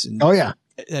times. And, oh yeah,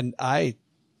 and I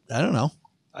don't know.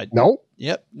 Nope.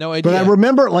 Yep. No idea.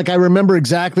 But I remember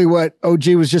exactly what OG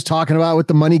was just talking about with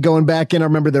the money going back in. I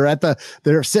remember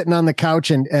they're sitting on the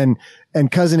couch and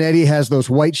Cousin Eddie has those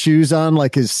white shoes on,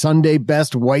 like his Sunday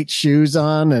best white shoes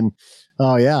on. And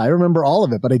oh yeah, I remember all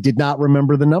of it, but I did not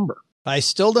remember the number. I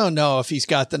still don't know if he's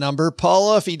got the number.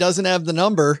 Paula, if he doesn't have the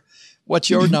number, what's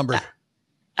your number?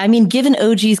 I mean, given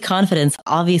OG's confidence,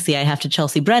 obviously I have to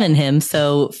Chelsea Brennan him.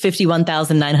 So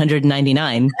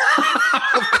 51,999.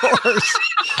 Of course.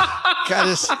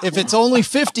 If it's only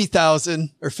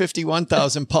 50,000 or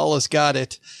 51,000, Paula's got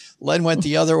it. Len went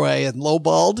the other way and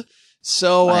lowballed.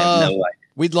 So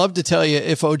we'd love to tell you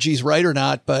if OG's right or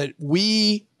not, but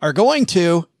we are going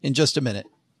to in just a minute.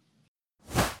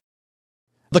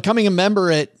 Becoming a member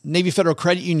at Navy Federal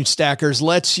Credit Union Stackers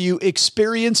lets you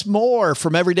experience more,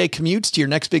 from everyday commutes to your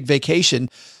next big vacation.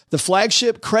 The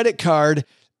flagship credit card,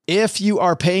 if you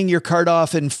are paying your card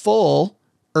off in full,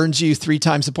 earns you 3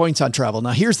 times the points on travel.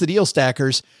 Now, here's the deal,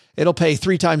 Stackers. It'll pay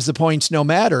 3 times the points no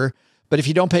matter, but if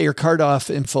you don't pay your card off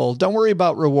in full, don't worry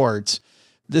about rewards.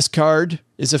 This card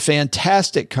is a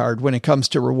fantastic card when it comes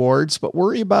to rewards, but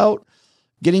worry about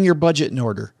getting your budget in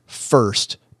order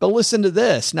first. But listen to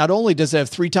this. Not only does it have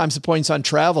 3 times the points on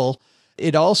travel,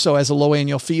 it also has a low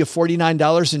annual fee of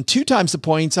 $49 and 2 times the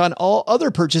points on all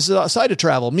other purchases outside of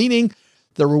travel, meaning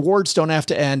the rewards don't have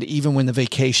to end even when the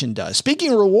vacation does.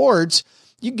 Speaking of rewards,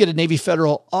 you can get a Navy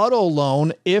Federal auto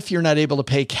loan if you're not able to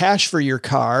pay cash for your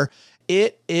car.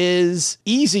 It is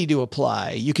easy to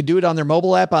apply. You can do it on their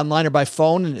mobile app, online, or by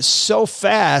phone, and it's so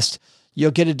fast,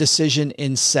 you'll get a decision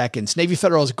in seconds. Navy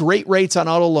Federal has great rates on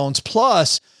auto loans.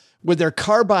 Plus, with their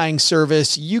car buying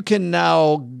service, you can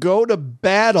now go to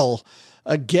battle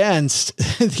against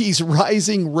these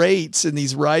rising rates and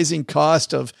these rising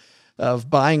cost of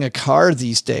buying a car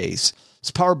these days.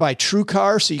 It's powered by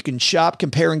TrueCar, so you can shop,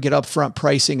 compare, and get upfront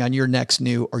pricing on your next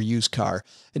new or used car.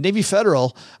 At Navy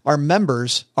Federal, our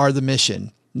members are the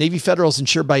mission. Navy Federal is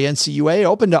insured by NCUA,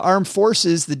 open to armed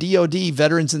forces, the DoD,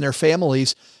 veterans, and their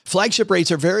families. Flagship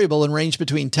rates are variable and range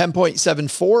between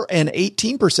 10.74 and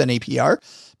 18% APR.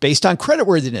 Based on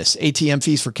creditworthiness, ATM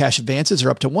fees for cash advances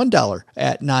are up to $1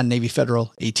 at non-Navy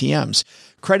Federal ATMs.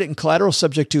 Credit and collateral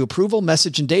subject to approval.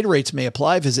 Message and data rates may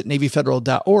apply. Visit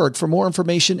NavyFederal.org for more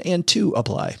information and to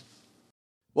apply.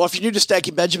 Well, if you're new to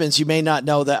Stacking Benjamins, you may not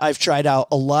know that I've tried out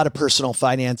a lot of personal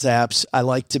finance apps. I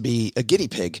like to be a guinea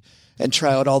pig and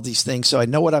try out all these things, so I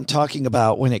know what I'm talking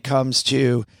about when it comes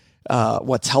to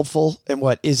what's helpful and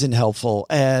what isn't helpful.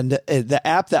 And the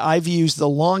app that I've used the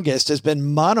longest has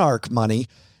been Monarch Money.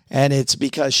 And it's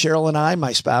because Cheryl and I,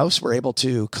 my spouse, were able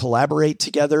to collaborate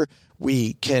together.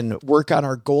 We can work on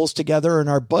our goals together, and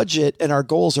our budget and our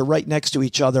goals are right next to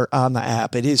each other on the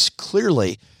app. It is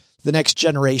clearly the next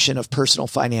generation of personal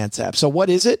finance apps. So what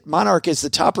is it? Monarch is the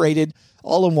top-rated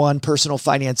all-in-one personal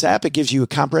finance app. It gives you a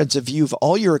comprehensive view of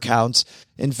all your accounts,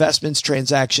 investments,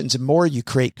 transactions, and more. You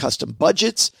create custom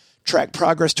budgets, track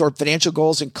progress toward financial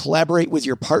goals, and collaborate with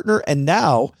your partner. And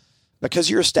now, because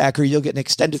you're a stacker, you'll get an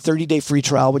extended 30-day free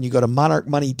trial when you go to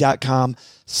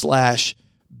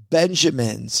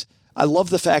monarchmoney.com/Benjamins. I love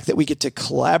the fact that we get to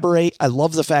collaborate. I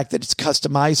love the fact that it's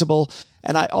customizable.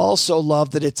 And I also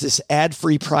love that it's this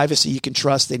ad-free privacy you can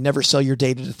trust. They never sell your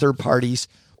data to third parties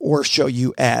or show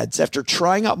you ads. After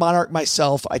trying out Monarch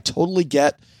myself, I totally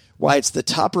get why it's the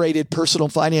top-rated personal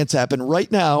finance app. And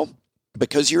right now,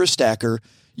 because you're a stacker,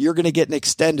 you're going to get an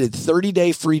extended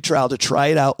 30-day free trial to try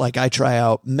it out like I try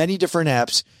out many different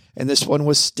apps. And this one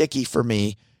was sticky for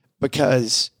me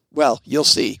because, well, you'll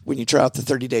see when you try out the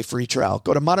 30-day free trial.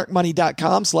 Go to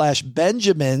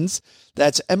monarchmoney.com/Benjamins.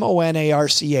 That's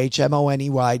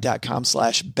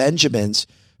monarchmoney.com/Benjamins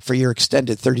for your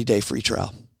extended 30-day free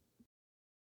trial.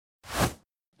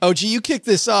 OG, you kick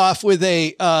this off with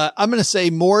a, I'm going to say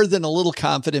more than a little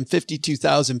confident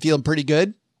 52,000. Feeling pretty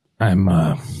good? I'm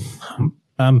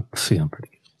feeling pretty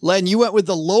good. Len, you went with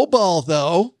the low ball,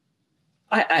 though.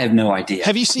 I have no idea.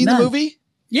 Have you seen the movie?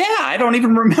 Yeah, I don't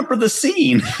even remember the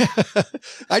scene.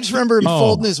 I just remember him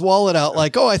folding his wallet out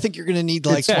like, oh, I think you're going to need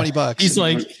like $20. He's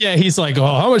like, oh,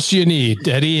 how much do you need,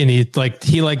 Eddie? And he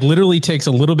literally takes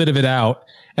a little bit of it out.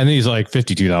 And then he's like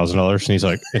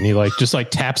 $52,000. And he just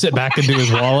taps it back into his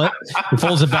wallet and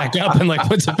folds it back up and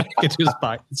puts it back into his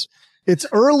pockets. It's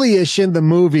early-ish in the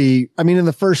movie. I mean, in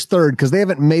the first third, because they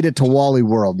haven't made it to Wally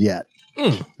World yet.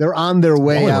 They're on their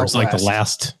way out. It's like the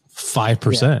last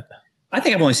 5%. Yeah. I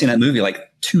think I've only seen that movie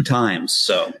 2 times.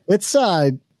 So it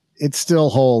still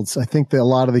holds. I think that a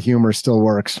lot of the humor still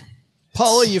works.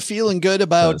 Paula, you feeling good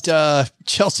about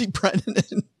Chelsea Brennan?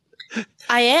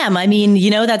 I am. I mean,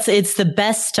 it's the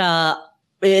best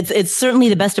It's certainly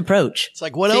the best approach. It's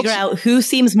like, what Figure out who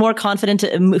seems more confident,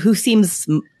 who seems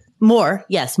more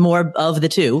of the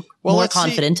two, more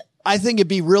confident. I think it'd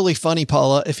be really funny,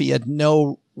 Paula, if he had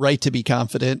no right to be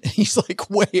confident. He's like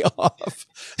way off.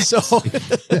 So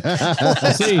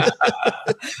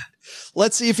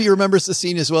let's see if he remembers the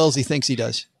scene as well as he thinks he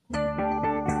does.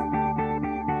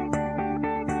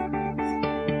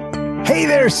 Hey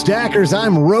there, stackers.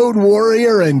 I'm Road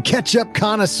Warrior and Ketchup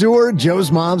Connoisseur, Joe's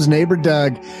mom's neighbor,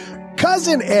 Doug.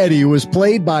 Cousin Eddie was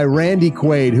played by Randy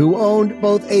Quaid, who owned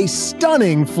both a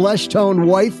stunning flesh-toned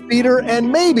wife beater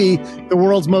and maybe the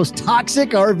world's most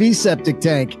toxic RV septic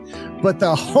tank. But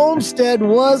the homestead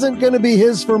wasn't going to be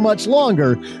his for much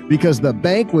longer because the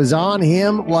bank was on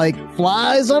him like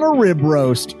flies on a rib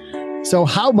roast. So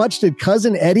how much did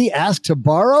Cousin Eddie ask to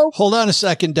borrow? Hold on a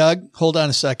second, Doug. Hold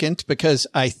on a second, because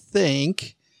I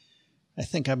think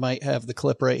I might have the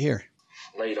clip right here.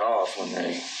 Laid off when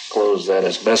they closed that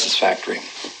asbestos factory.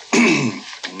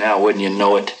 Now, wouldn't you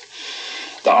know it,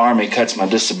 the Army cuts my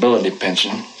disability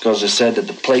pension because they said that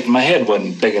the plate in my head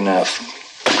wasn't big enough.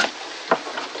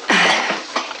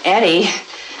 Eddie,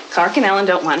 Clark and Ellen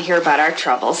don't want to hear about our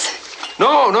troubles.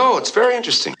 No, it's very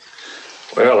interesting.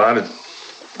 Well, I didn't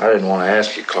want to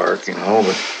ask you, Clark,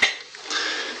 but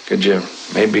could you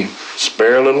maybe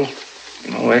spare a little,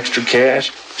 extra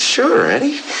cash? Sure,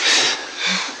 Eddie.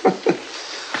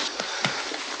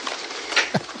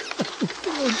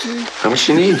 How much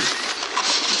you need?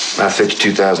 About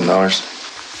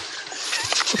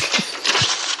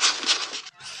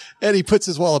 $52,000. Eddie puts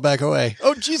his wallet back away.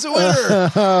 Oh, geez, a winner.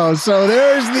 Oh, so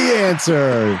there's the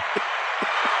answer.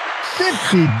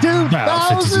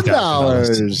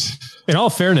 $52,000. In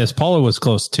all fairness, Paula was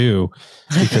close too,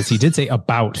 because he did say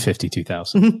about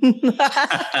 52,000.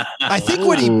 I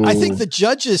think the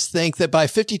judges think that by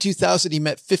 52,000 he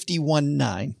meant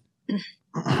 51.9.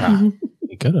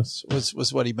 Goodness,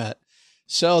 was what he meant.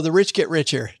 So the rich get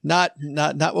richer. Not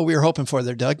what we were hoping for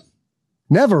there, Doug.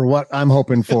 Never what I'm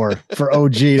hoping for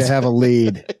OG to have a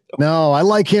lead. No, I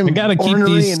like him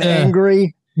ornery and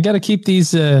angry. You got to keep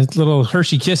these little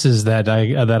Hershey Kisses that I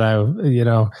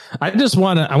just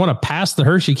want to pass the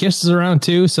Hershey Kisses around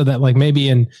too, so that like maybe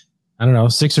in, I don't know,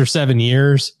 6 or 7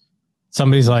 years,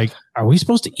 somebody's like, are we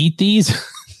supposed to eat these?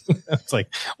 It's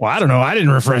like, well, I don't know. I didn't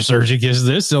refresh the Hershey Kisses.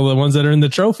 They're still the ones that are in the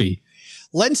trophy.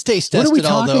 Len's taste tested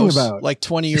all those about? Like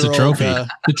 20-year-old. It's a trophy.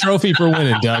 The trophy for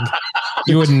winning, Doug.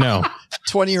 You wouldn't know.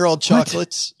 20-year-old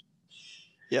chocolates. What?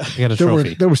 Yeah. I got a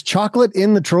trophy. There was chocolate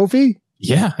in the trophy?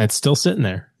 Yeah, it's still sitting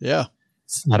there. Yeah.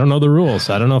 I don't know the rules.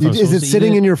 I don't know if I'm Is it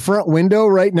sitting in your front window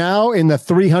right now in the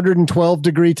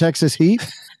 312-degree Texas heat?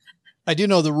 I do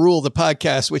know the rule of the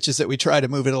podcast, which is that we try to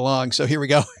move it along. So here we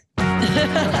go. Too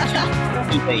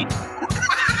late.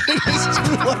 It is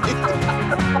too late.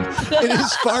 It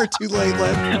is far too late,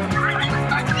 Len.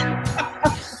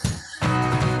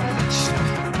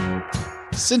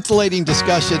 Scintillating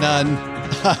discussion on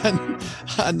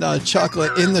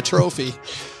chocolate in the trophy.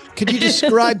 Could you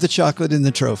describe the chocolate in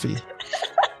the trophy?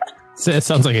 It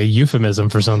sounds like a euphemism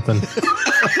for something.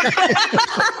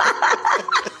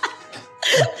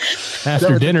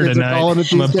 After dinner tonight, I'm going to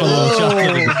put a little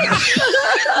chocolate.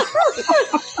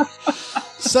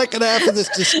 Second half of this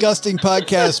disgusting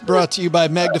podcast brought to you by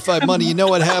Magnify Money. You know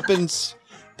what happens,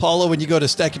 Paula, when you go to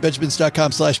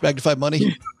stackingbenjamins.com/magnify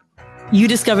money? You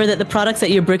discover that the products at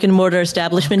your brick and mortar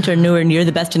establishment are nowhere near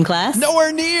the best in class?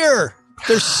 Nowhere near.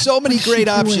 There's so many great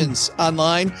options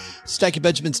online.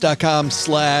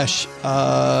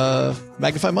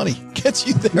 stackingbenjamins.com/magnify money gets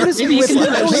you there.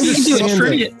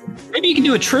 Maybe you can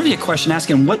do a trivia question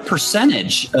asking what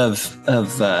percentage of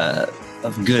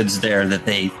goods there that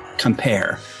they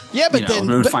compare. Yeah, but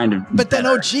then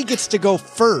OG gets to go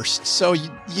first. So,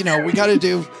 we got to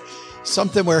do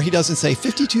something where he doesn't say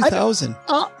 52,000.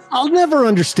 I'll never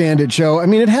understand it, Joe. I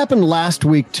mean, it happened last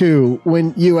week, too,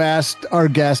 when you asked our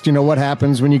guest, what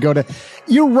happens when you go to,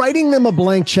 you're writing them a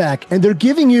blank check and they're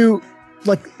giving you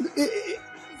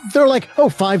they're like, oh,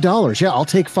 $5. Yeah, I'll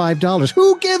take $5.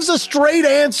 Who gives a straight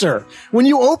answer when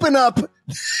you open up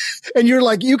and you're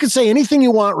like, you can say anything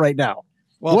you want right now.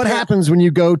 Well, what happens when you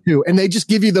go to, and they just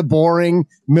give you the boring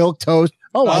milk toast?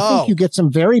 Oh, I think you get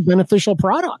some very beneficial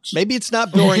products. Maybe it's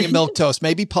not boring and milk toast.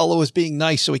 Maybe Paulo was being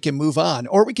nice so we can move on.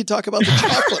 Or we could talk about the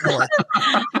chocolate more.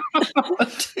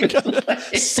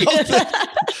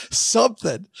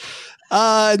 Something.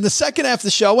 In the second half of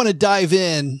the show, I want to dive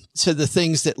in to the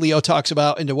things that Leo talks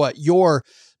about into what your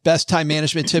best time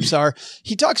management tips are.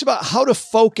 He talks about how to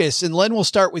focus, and Len will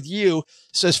start with you.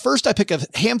 Says, first, I pick a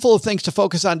handful of things to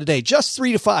focus on today, just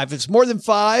 3 to 5. If it's more than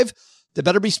 5, they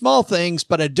better be small things,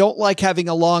 but I don't like having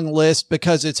a long list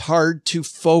because it's hard to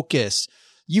focus.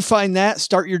 You find that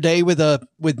start your day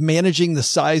with managing the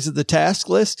size of the task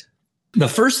list? The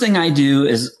first thing I do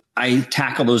is I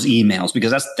tackle those emails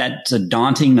because that's a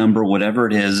daunting number, whatever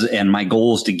it is. And my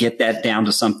goal is to get that down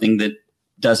to something that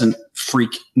doesn't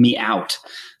freak me out.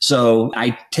 So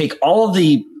I take all of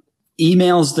the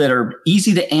emails that are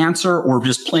easy to answer or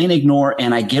just plain ignore,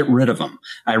 and I get rid of them.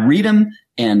 I read them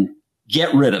and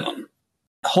get rid of them.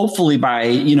 Hopefully by,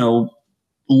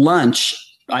 lunch,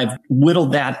 I've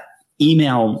whittled that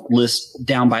email list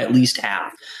down by at least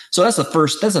half. So that's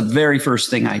the very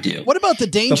first thing I do. What about the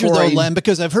danger Len?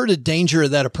 Because I've heard a danger of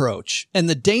that approach. And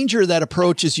the danger of that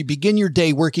approach is you begin your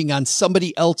day working on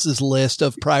somebody else's list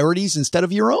of priorities instead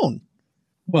of your own.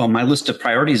 Well, my list of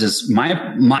priorities is my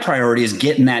priority is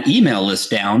getting that email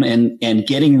list down and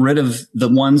getting rid of the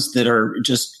ones that are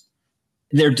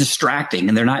they're distracting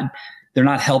and they're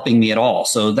not helping me at all.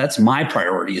 So that's my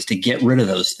priority, is to get rid of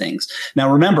those things.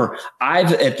 Now, remember,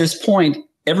 at this point,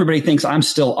 everybody thinks I'm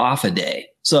still off a day.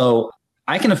 So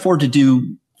I can afford to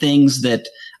do things that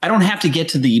I don't have to get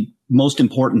to the most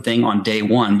important thing on day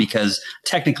one, because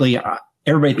technically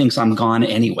everybody thinks I'm gone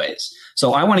anyways.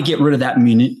 So I want to get rid of that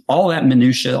all that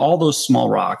minutia, all those small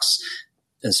rocks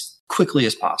as quickly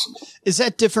as possible. Is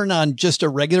that different on just a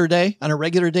regular day? On a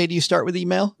regular day, do you start with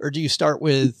email, or do you start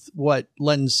with what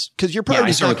Len's? Because your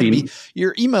priority is not going to be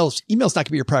your emails. Email's not going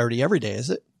to be your priority every day, is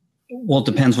it? Well, it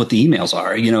depends what the emails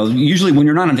are. Usually when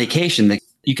you're not on vacation,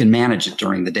 you can manage it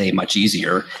during the day much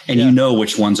easier, and you know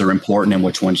which ones are important and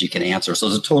which ones you can answer. So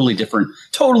it's a totally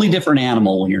different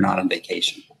animal when you're not on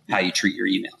vacation, how you treat your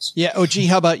emails. Yeah. OG,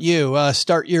 how about you?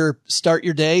 Start your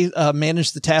day,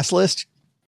 manage the task list.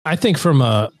 I think from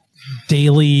a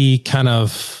daily kind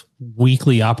of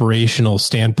weekly operational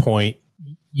standpoint,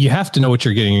 you have to know what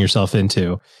you're getting yourself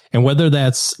into. And whether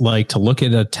that's like to look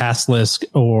at a task list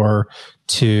or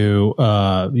to,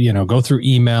 go through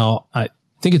email, I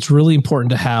think it's really important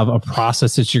to have a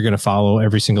process that you're going to follow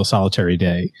every single solitary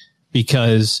day,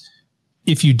 because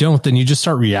if you don't, then you just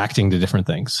start reacting to different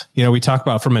things. We talk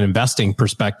about from an investing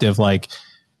perspective, like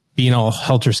being all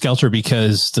helter skelter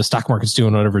because the stock market's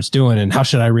doing whatever it's doing. And how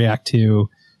should I react to,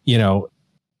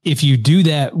 if you do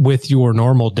that with your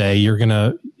normal day, you're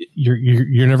never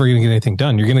going to get anything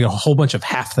done. You're going to get a whole bunch of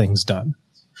half things done.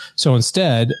 So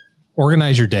instead,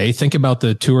 organize your day. Think about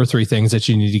the 2 or 3 things that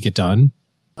you need to get done.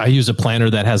 I use a planner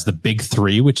that has the big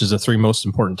 3, which is the 3 most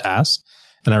important tasks,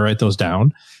 and I write those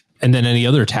down. And then any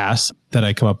other tasks that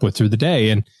I come up with through the day.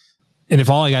 And if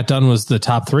all I got done was the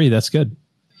top 3, that's good.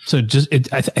 So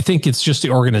I think it's just the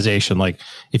organization. Like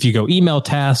if you go email,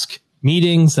 task,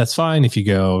 meetings, that's fine. If you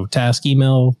go task,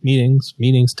 email, meetings,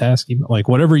 task, email, like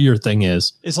whatever your thing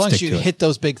is. As long as you hit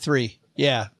those big 3.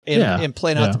 Yeah. And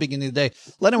plan out the beginning of the day.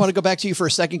 Len, I want to go back to you for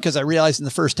a second, because I realized in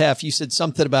the first half you said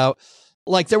something about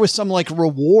like there was some like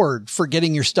reward for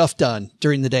getting your stuff done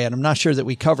during the day. And I'm not sure that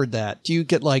we covered that. Do you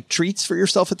get like treats for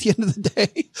yourself at the end of the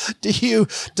day?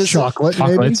 Does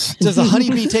chocolates? Does the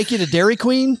honeybee take you to Dairy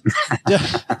Queen?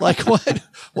 Like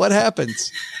what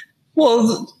happens?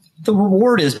 Well, the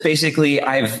reward is basically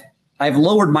I've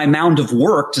lowered my mound of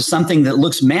work to something that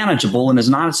looks manageable and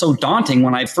is not so daunting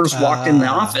when I first walked in the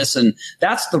office. And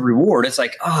that's the reward. It's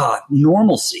like,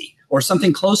 normalcy, or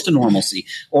something close to normalcy,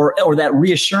 or that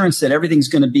reassurance that everything's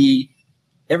going to be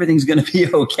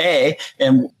okay,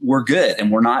 and we're good, and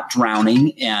we're not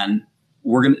drowning, and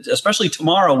we're going to, especially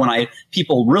tomorrow when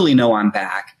people really know I'm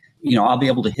back, I'll be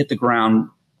able to hit the ground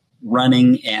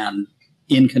running and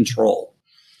in control.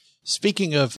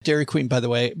 Speaking of Dairy Queen, by the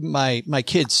way, my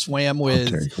kids swam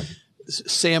with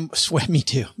Sam. Swam me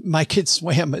too. My kids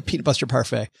swam at Peanut Butter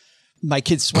Parfait. My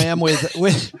kids swam with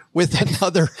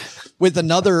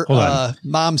another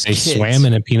mom's kids. They swam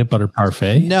in a peanut butter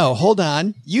parfait? No, hold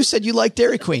on. You said you like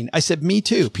Dairy Queen. I said me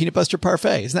too. Peanut butter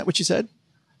parfait. Isn't that what you said?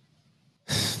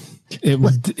 It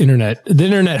was the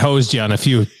internet hosed you on a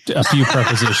few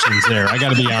prepositions there. I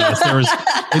got to be honest.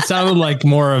 It sounded like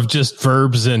more of just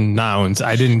verbs and nouns.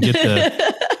 I didn't get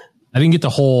the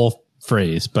whole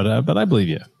phrase, but I believe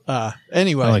you.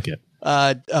 Anyway, I like it.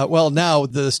 Well, now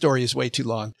the story is way too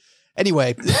long.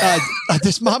 Anyway,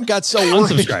 this mom got so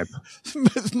worried.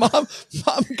 Mom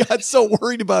got so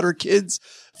worried about her kids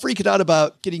freaking out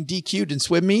about getting DQ'd in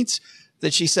swim meets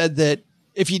that she said that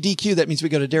if you DQ, that means we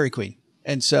go to Dairy Queen.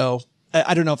 And so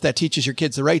I don't know if that teaches your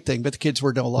kids the right thing, but the kids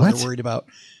were no longer worried about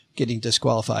getting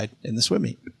disqualified in the swim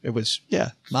meet. It was,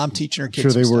 mom teaching her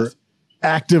kids. Sure, they were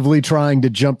actively trying to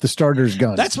jump the starter's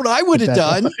gun. That's what I would have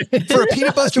done for a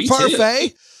peanut butter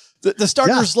parfait. The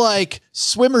starter's like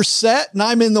swimmer set and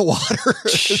I'm in the water.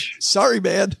 Sorry,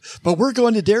 man, but we're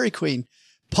going to Dairy Queen.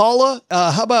 Paula,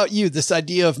 how about you? This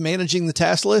idea of managing the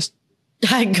task list?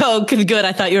 Go good.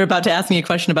 I thought you were about to ask me a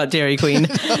question about Dairy Queen.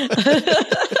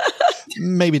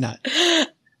 Maybe not.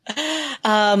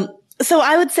 So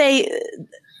I would say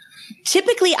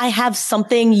typically I have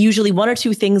something, usually one or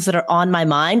two things that are on my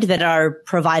mind that are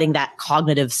providing that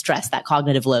cognitive stress, that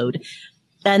cognitive load.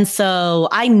 And so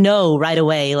I know right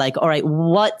away, like, all right,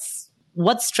 what's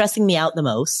stressing me out the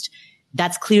most?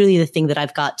 That's clearly the thing that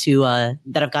I've got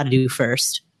to do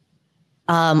first.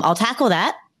 I'll tackle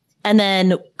that. And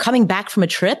then coming back from a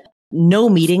trip, no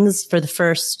meetings for the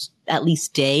first at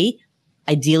least day.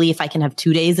 Ideally, if I can have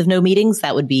 2 days of no meetings,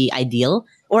 that would be ideal.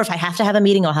 Or if I have to have a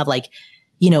meeting, I'll have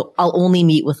I'll only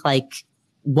meet with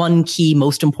one key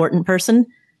most important person.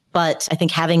 But I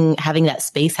think having that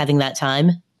space, having that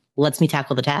time lets me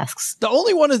tackle the tasks. The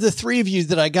only one of the three of you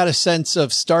that I got a sense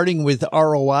of starting with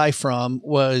ROI from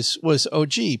was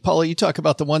OG. Paula, you talk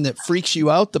about the one that freaks you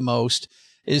out the most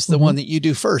is the one that you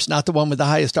do first, not the one with the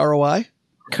highest ROI?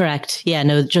 Correct. Yeah,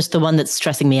 no, just the one that's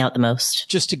stressing me out the most.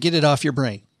 Just to get it off your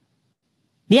brain.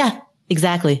 Yeah,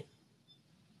 exactly.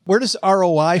 Where does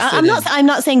ROI fit I'm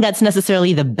not saying that's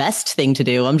necessarily the best thing to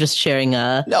do. I'm just sharing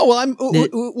No,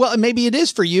 well, maybe it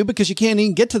is for you because you can't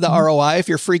even get to the ROI if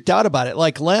you're freaked out about it.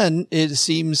 Like Len, it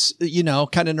seems,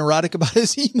 kind of neurotic about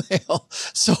his email.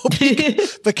 So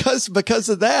because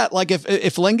of that, like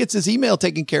if Len gets his email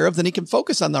taken care of, then he can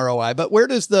focus on the ROI. But where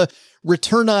does the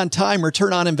return on time,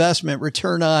 return on investment,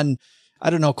 return on,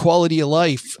 quality of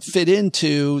life fit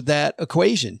into that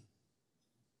equation?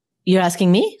 You're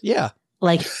asking me? Yeah.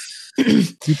 You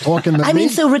talking to me?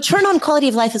 So return on quality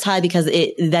of life is high because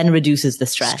it then reduces the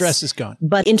stress. Stress is gone.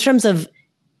 But in terms of,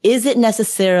 is it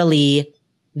necessarily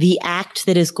the act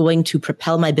that is going to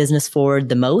propel my business forward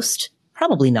the most?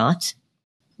 Probably not.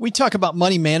 We talk about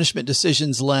money management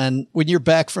decisions, Len. When you're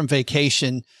back from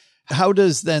vacation, how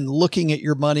does then looking at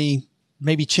your money,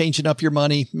 maybe changing up your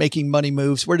money, making money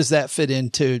moves, where does that fit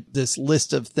into this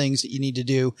list of things that you need to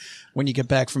do when you get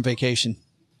back from vacation?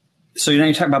 So you're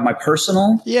talking about my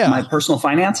personal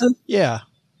finances? Yeah.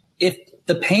 If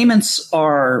the payments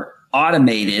are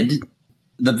automated,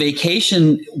 the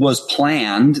vacation was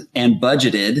planned and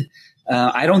budgeted.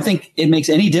 I don't think it makes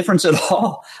any difference at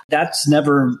all. That's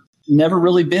never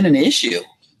really been an issue.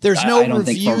 There's no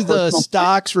review the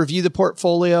stocks, review the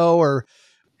portfolio, or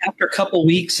after a couple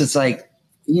weeks, it's like,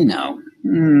 not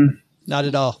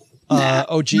at all.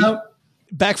 OG. Nope.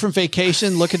 Back from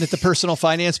vacation, looking at the personal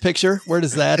finance picture. Where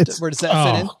does that fit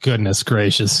in? Oh, goodness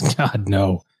gracious. God,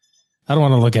 no. I don't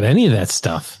want to look at any of that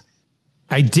stuff.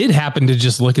 I did happen to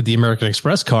just look at the American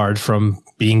Express card from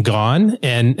being gone,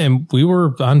 and we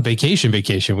were on vacation.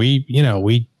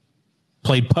 We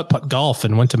played putt-putt golf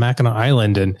and went to Mackinac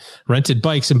Island and rented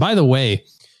bikes. And by the way,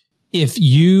 if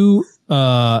you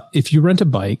rent a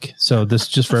bike, so this is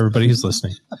just for everybody who's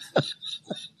listening.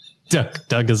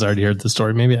 Doug has already heard the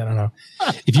story. Maybe, I don't know.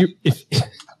 I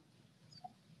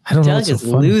don't know. Doug is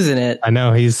losing it. I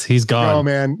know he's gone. Oh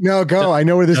man, no, go. I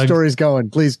know where this story's going.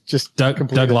 Please just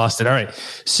Doug lost it. All right.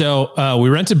 So, we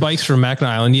rented bikes from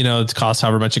Mackinac Island, it costs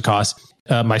however much it costs.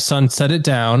 My son set it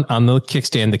down on the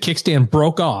kickstand. The kickstand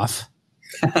broke off,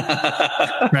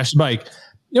 crashed the bike.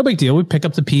 No big deal. We pick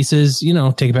up the pieces, take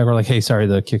it back. We're like, hey, sorry,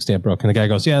 the kickstand broke. And the guy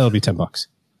goes, yeah, that'll be $10.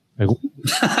 Like,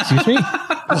 excuse me?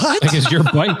 What? Because your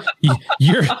bike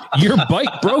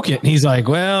broke it. And he's like,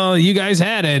 well, you guys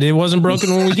had it. It wasn't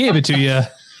broken when we gave it to you.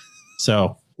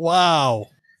 So, wow.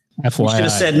 FYI. You should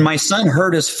have said my son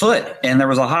hurt his foot and there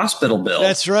was a hospital bill.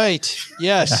 That's right.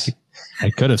 Yes. I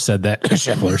could have said that,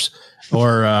 Shepler's.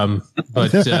 Or,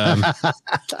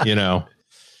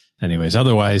 anyways,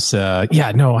 otherwise, I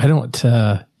don't.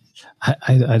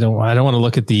 I don't want to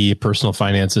look at the personal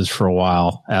finances for a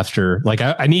while after. Like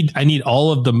I need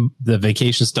all of the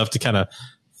vacation stuff to kind of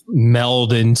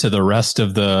meld into the rest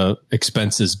of the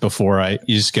expenses before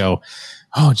you just go,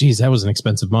 oh geez, that was an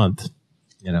expensive month.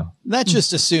 That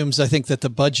just assumes, I think, that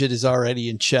the budget is already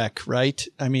in check, right?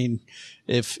 I mean,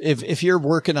 if you're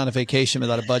working on a vacation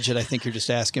without a budget, I think you're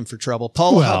just asking for trouble.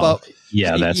 Paula, how about?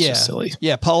 Yeah, that's just silly.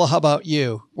 Yeah. Paula, how about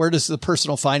you? Where does the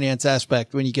personal finance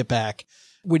aspect when you get back?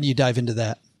 When you dive into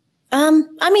that? I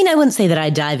wouldn't say that I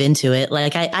dive into it.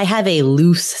 Like I have a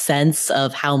loose sense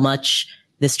of how much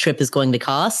this trip is going to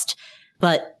cost,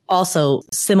 but also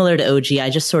similar to OG, I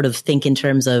just sort of think in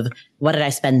terms of what did I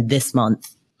spend this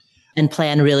month and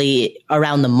plan really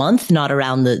around the month, not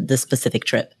around the specific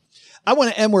trip. I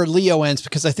want to end where Leo ends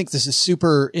because I think this is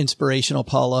super inspirational,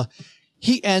 Paula.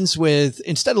 He ends with,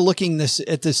 instead of looking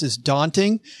at this as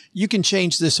daunting, you can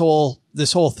change this whole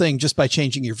thing just by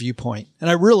changing your viewpoint. And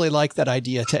I really like that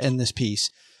idea to end this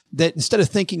piece, that instead of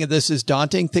thinking of this as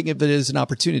daunting, think of it as an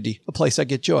opportunity, a place I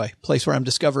get joy, a place where I'm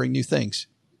discovering new things.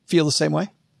 Feel the same way?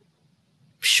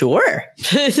 Sure.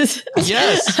 Yes.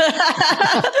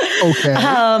 Okay.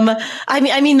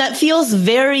 I mean, that feels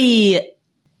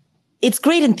it's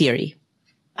great in theory.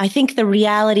 I think the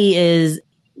reality is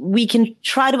we can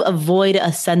try to avoid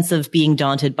a sense of being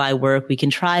daunted by work. We can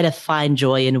try to find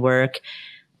joy in work.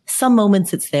 Some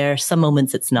moments it's there, some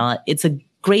moments it's not. It's a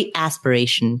great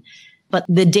aspiration, but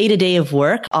the day-to-day of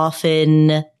work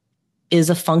often is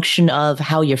a function of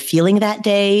how you're feeling that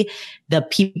day, the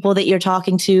people that you're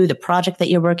talking to, the project that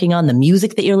you're working on, the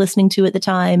music that you're listening to at the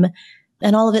time,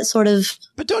 and all of it sort of.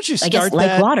 But don't you start that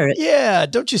like water? Yeah,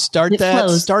 don't you start that?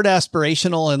 Flows. Start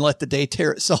aspirational and let the day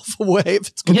tear itself away if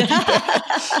it's going to be bad.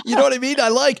 You know what I mean?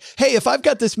 Hey, if I've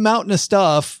got this mountain of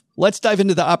stuff, let's dive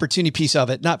into the opportunity piece of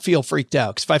it, not feel freaked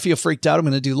out. Because if I feel freaked out, I'm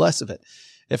going to do less of it.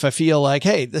 If I feel like,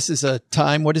 hey, this is a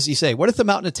time, what does he say? What if the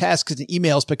mountain of tasks and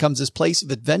emails becomes this place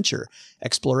of adventure,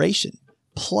 exploration,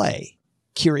 play,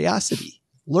 curiosity,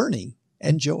 learning,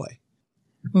 and joy?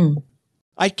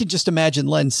 I could just imagine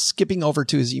Len skipping over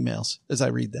to his emails as I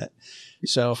read that.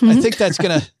 So I think that's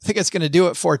gonna do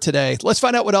it for today. Let's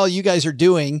find out what all you guys are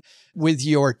doing with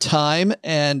your time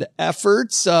and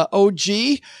efforts. OG,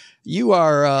 you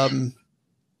are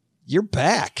you're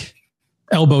back.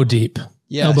 Elbow deep.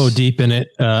 Yes. Elbow deep in it.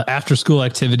 After school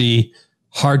activity,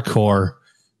 hardcore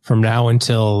from now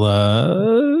until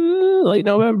late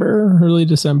November, early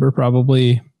December,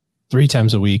 probably 3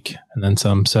 times a week and then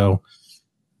some. So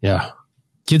yeah,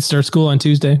 kids start school on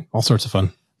Tuesday. All sorts of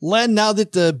fun. Len, now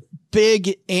that the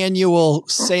big annual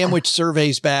sandwich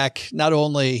survey's back, not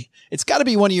only it's got to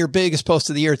be one of your biggest posts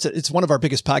of the year. It's one of our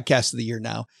biggest podcasts of the year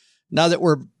now. Now that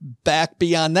we're back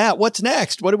beyond that, what's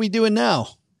next? What are we doing now?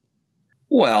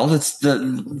 Well,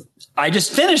 I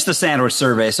just finished the sandwich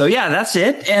survey. So yeah, that's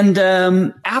it. And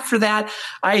after that,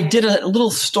 I did a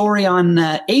little story on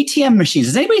ATM machines.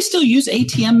 Does anybody still use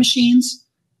ATM machines?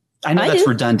 I know that's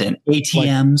redundant.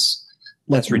 ATMs.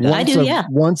 That's redundant. I do, yeah.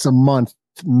 Once a month,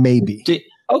 maybe.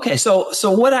 Okay. So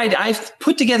what I've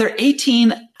put together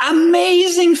 18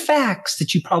 amazing facts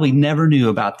that you probably never knew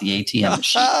about the ATM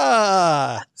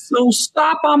machine. So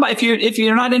stop on by. If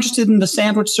you're not interested in the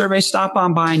sandwich survey, stop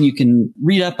on by and you can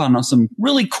read up on some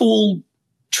really cool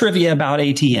trivia about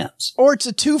ATMs. Or it's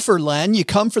a twofer, Len. You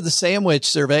come for the sandwich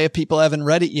survey if people haven't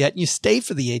read it yet, and you stay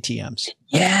for the ATMs.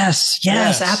 Yes,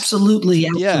 absolutely.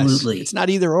 Yes. It's not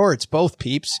either or, it's both,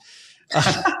 peeps.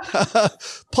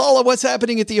 Paula, what's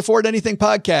happening at the Afford Anything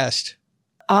podcast?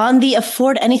 On the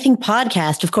Afford Anything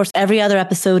podcast, of course, every other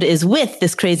episode is with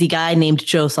this crazy guy named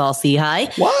Joe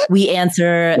Saul-Sehy. What? We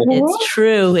answer, it's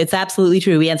true, it's absolutely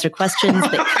true. We answer questions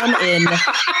that come in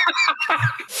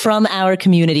from our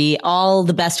community, all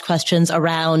the best questions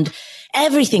around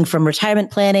everything from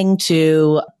retirement planning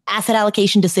to asset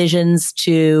allocation decisions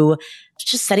to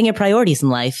just setting your priorities in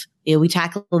life. You know, we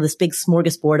tackle this big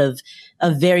smorgasbord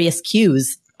of various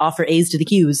cues, offer A's to the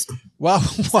Q's.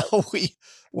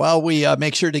 While we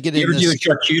make sure to get in this. You ever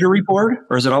do a charcuterie board,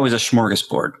 or is it always a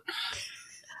smorgasbord?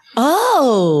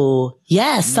 Oh,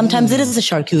 yes. Sometimes it is a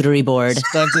charcuterie board.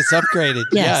 Sometimes it's upgraded.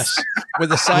 Yes.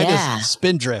 With a side of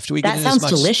Spindrift. We get in as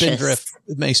much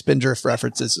Spindrift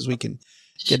references as we can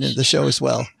get into the show as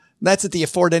well. And that's at the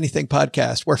Afford Anything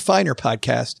podcast, where finer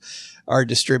podcasts are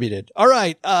distributed. All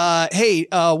right. Hey,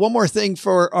 one more thing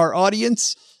for our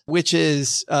audience, which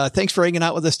is thanks for hanging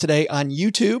out with us today on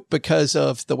YouTube. Because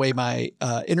of the way my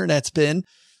internet's been,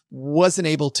 wasn't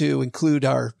able to include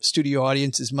our studio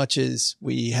audience as much as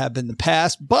we have in the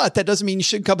past, but that doesn't mean you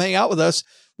shouldn't come hang out with us.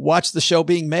 Watch the show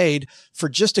being made for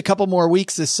just a couple more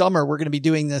weeks this summer. We're going to be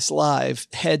doing this live.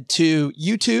 Head to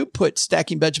YouTube, put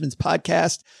Stacking Benjamins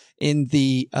podcast in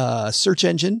the search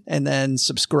engine, and then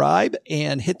subscribe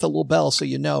and hit the little bell so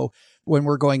you know when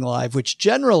we're going live, which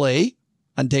generally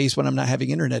on days when I'm not having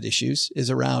internet issues is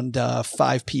around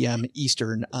 5 p.m.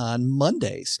 Eastern on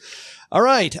Mondays. All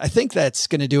right. I think that's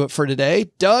going to do it for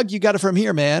today. Doug, you got it from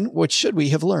here, man. What should we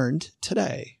have learned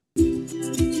today?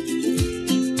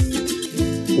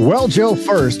 Well, Joe,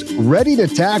 first, ready to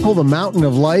tackle the mountain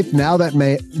of life now that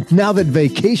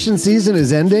vacation season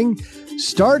is ending?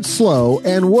 Start slow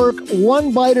and work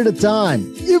one bite at a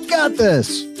time. You've got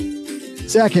this.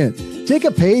 Second, take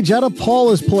a page out of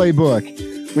Paula's playbook.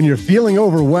 When you're feeling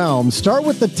overwhelmed, start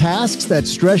with the tasks that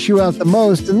stress you out the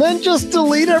most and then just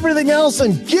delete everything else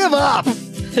and give up.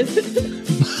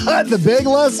 But the big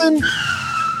lesson?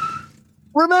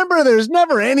 Remember, there's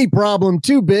never any problem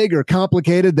too big or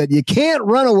complicated that you can't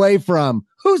run away from.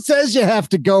 Who says you have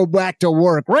to go back to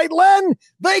work? Right, Len?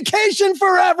 Vacation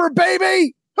forever,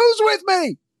 baby! Who's with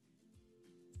me?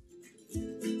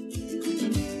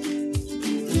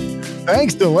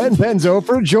 Thanks to Len Penzo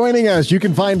for joining us. You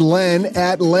can find Len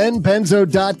at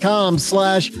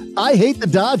lenpenzo.com/I hate the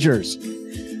Dodgers.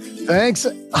 Thanks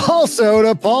also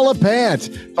to Paula Pant.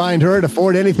 Find her at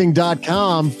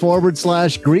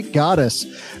affordanything.com/Greek goddess.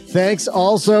 Thanks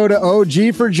also to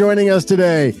OG for joining us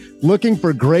today. Looking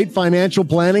for great financial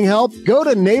planning help? Go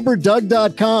to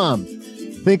neighbordoug.com.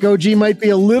 Think OG might be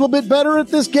a little bit better at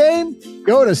this game?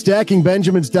 Go to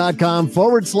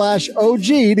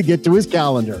stackingbenjamins.com/OG to get to his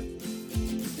calendar.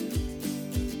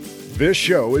 This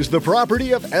show is the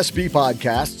property of SB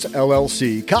Podcasts,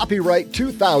 LLC, copyright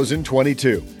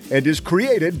 2022, and is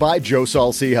created by Joe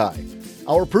Salcihai.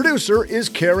 Our producer is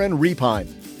Karen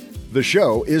Repine. The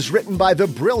show is written by the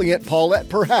brilliant Paulette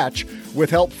Perhatch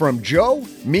with help from Joe,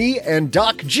 me, and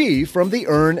Doc G from the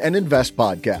Earn and Invest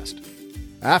podcast.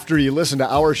 After you listen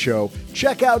to our show,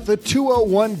 check out the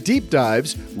 201 Deep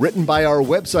Dives written by our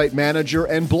website manager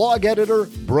and blog editor,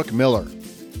 Brooke Miller.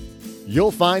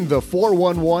 You'll find the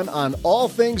 411 on all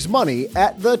things money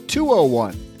at the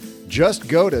 201. Just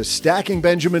go to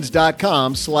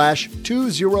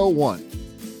stackingbenjamins.com/201.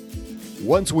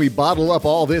 Once we bottle up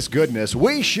all this goodness,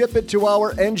 we ship it to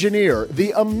our engineer,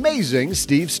 the amazing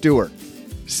Steve Stewart.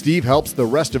 Steve helps the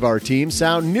rest of our team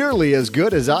sound nearly as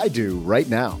good as I do right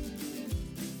now.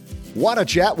 Want to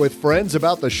chat with friends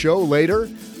about the show later?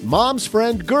 Mom's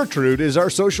friend Gertrude is our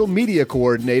social media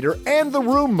coordinator and the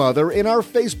room mother in our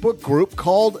Facebook group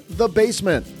called The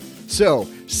Basement. So,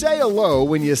 say hello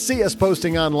when you see us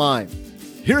posting online.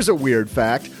 Here's a weird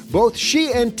fact. Both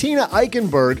she and Tina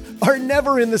Eichenberg are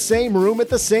never in the same room at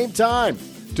the same time.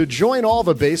 To join all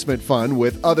the basement fun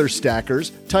with other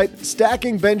stackers, type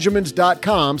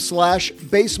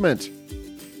stackingbenjamins.com/basement.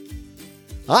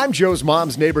 I'm Joe's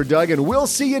mom's neighbor, Doug, and we'll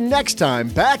see you next time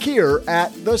back here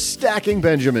at the Stacking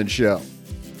Benjamin Show.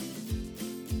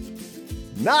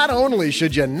 Not only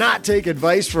should you not take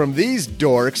advice from these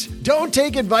dorks, don't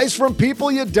take advice from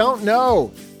people you don't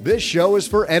know. This show is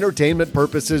for entertainment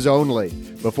purposes only.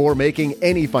 Before making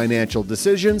any financial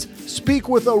decisions, speak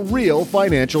with a real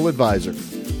financial advisor.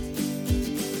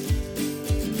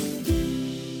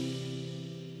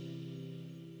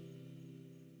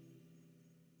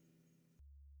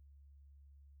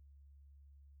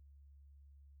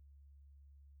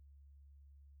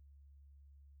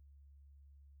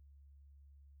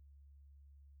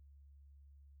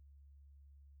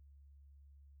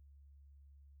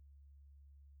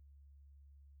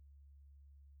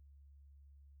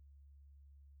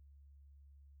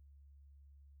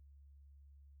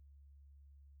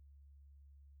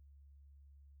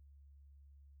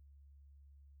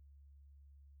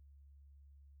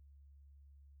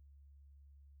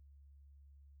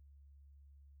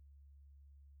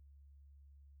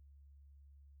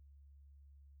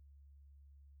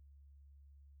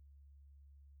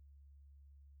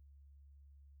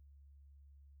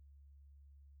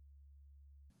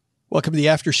 Welcome to the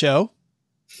after show.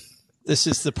 This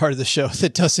is the part of the show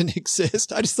that doesn't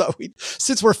exist. I just thought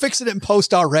since we're fixing it in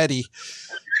post already,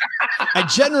 I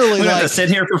generally we have to sit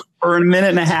here for a minute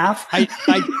and a half. I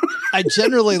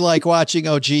generally like watching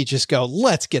OG just go,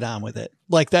 let's get on with it.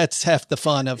 Like that's half the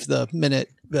fun of the minute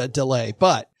delay,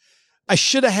 but I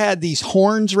should have had these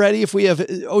horns ready. If we have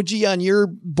OG on your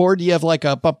board, do you have like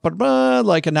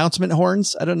like announcement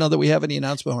horns? I don't know that we have any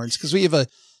announcement horns because we have a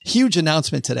huge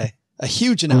announcement today. A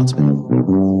huge announcement.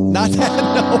 Not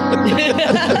that, no.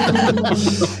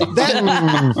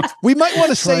 That, we might want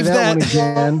to save that.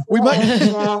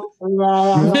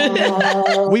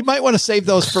 We might want to save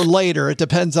those for later. It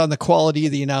depends on the quality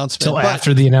of the announcement. Till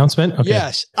after the announcement? Okay.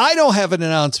 Yes. I don't have an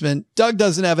announcement. Doug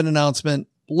doesn't have an announcement.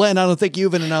 Len, I don't think you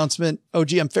have an announcement.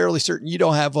 OG, I'm fairly certain you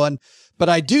don't have one. But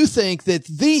I do think that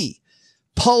the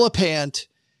Paula Pant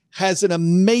has an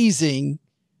amazing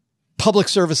public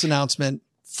service announcement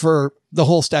for the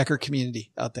whole stacker community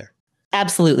out there.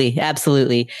 Absolutely.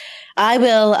 Absolutely. I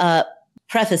will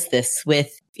preface this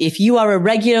with, if you are a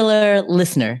regular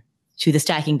listener to the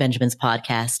Stacking Benjamins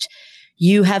podcast,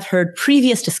 you have heard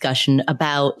previous discussion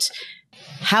about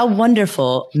how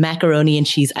wonderful macaroni and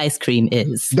cheese ice cream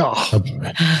is. Oh.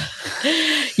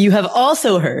 You have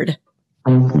also heard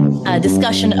a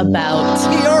discussion about...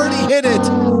 He already hit it.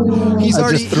 He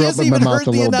hasn't even heard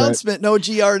the announcement. No,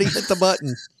 G already hit the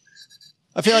button.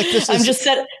 I feel like this is... I'm just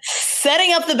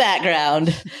setting up the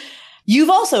background. You've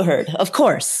also heard, of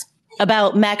course,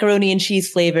 about macaroni and cheese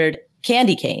flavored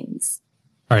candy canes.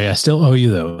 All right, I still owe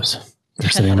you those. They're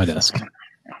sitting on my desk.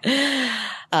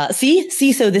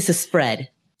 See, so this is spread.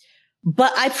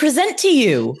 But I present to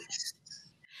you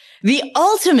the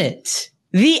absolute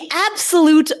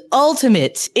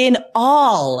ultimate in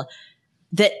all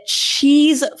that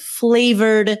cheese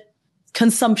flavored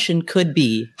consumption could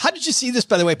be. How did you see this,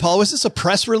 by the way, Paul? Was this a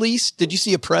press release? Did you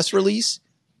see a press release?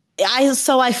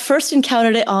 I first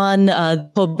encountered it on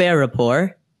Colbert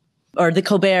Report, or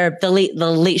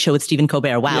the late show with Stephen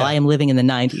Colbert. Wow, yeah. I am living in the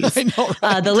 90s. I know,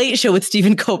 right? The late show with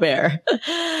Stephen Colbert.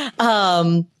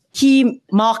 He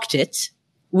mocked it,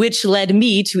 which led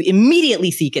me to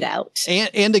immediately seek it out.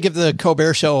 And to give the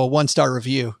Colbert Show a 1-star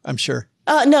review, I'm sure.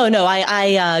 No.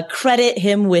 I credit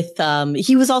him with,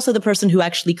 he was also the person who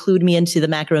actually clued me into the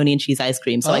macaroni and cheese ice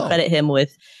cream. So I credit him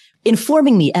with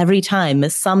informing me every time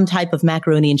some type of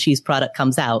macaroni and cheese product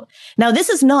comes out. Now, this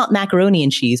is not macaroni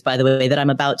and cheese, by the way, that I'm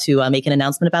about to make an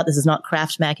announcement about. This is not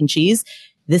Kraft mac and cheese.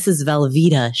 This is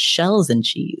Velveeta shells and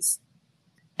cheese.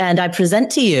 And I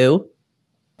present to you,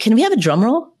 can we have a drum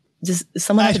roll? Does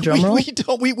someone have a drum roll? We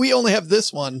don't. We only have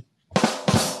this one.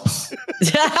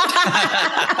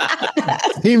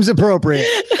 Seems appropriate.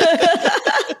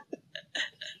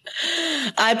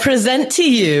 I present to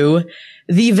you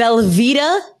the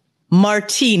Velveeta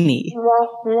Martini.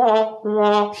 Why'd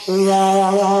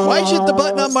you hit the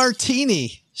button on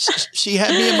Martini? She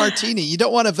had me a Martini. You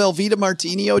don't want a Velveeta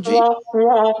Martini, OG?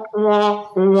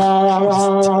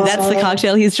 That's the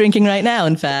cocktail he's drinking right now,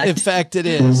 in fact. In fact, it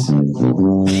is.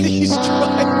 He's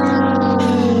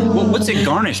trying. What's it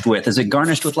garnished with? Is it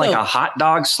garnished with like a hot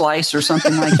dog slice or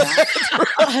something like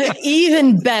that?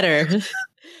 Even better.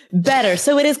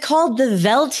 So it is called the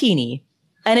Veltini,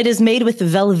 and it is made with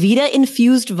Velveeta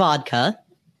infused vodka,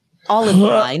 olive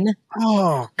wine,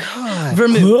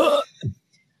 vermouth.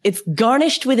 It's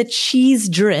garnished with a cheese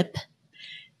drip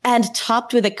and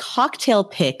topped with a cocktail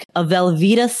pick of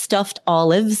Velveeta stuffed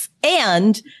olives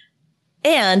and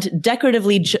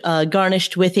decoratively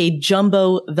garnished with a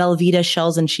jumbo Velveeta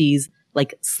shells and cheese,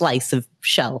 like slice of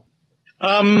shell.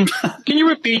 Can you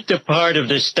repeat the part of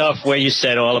this stuff where you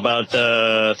said all about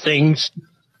the things?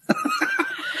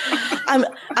 I'm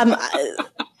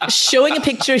showing a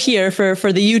picture here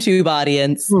for the YouTube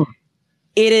audience.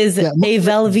 It is a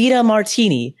Velveeta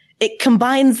Martini. It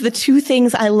combines the two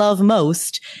things I love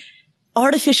most,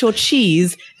 artificial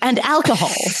cheese and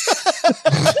alcohol.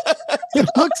 It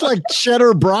looks like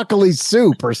cheddar broccoli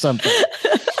soup or something.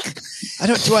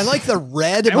 Do I like the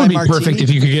red in that my would be martini? perfect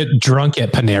if you could get drunk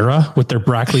at Panera with their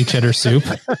broccoli cheddar soup.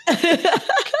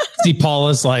 See,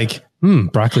 Paula's like,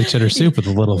 broccoli cheddar soup with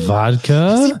a little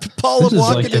vodka. Paula this is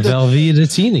like the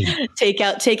Velveeta-tini. Take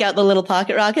out the little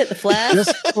pocket rocket, the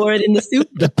flask, pour it in the soup.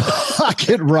 The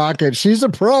pocket rocket. She's a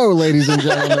pro, ladies and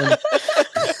gentlemen.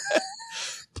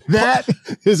 That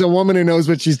is a woman who knows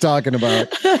what she's talking about.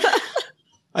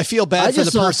 I feel bad for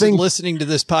the person listening to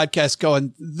this podcast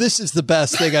going, this is the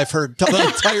best thing I've heard the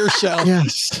entire show.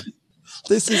 Yes.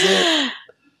 This is it.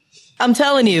 I'm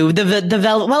telling you,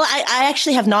 I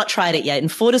actually have not tried it yet. In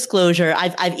full disclosure,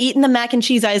 I've eaten the mac and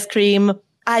cheese ice cream.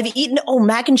 I've eaten,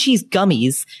 mac and cheese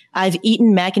gummies. I've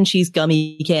eaten mac and cheese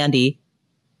gummy candy.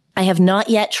 I have not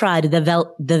yet tried the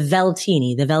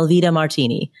Veltini, the Velveeta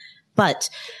Martini. But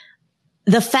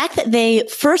the fact that they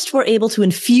first were able to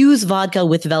infuse vodka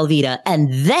with Velveeta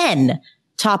and then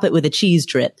top it with a cheese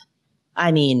drip.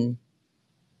 I mean,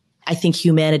 I think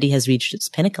humanity has reached its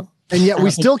pinnacle. And yet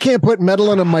we still can't put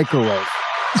metal in a microwave.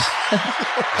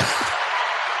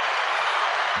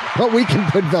 But we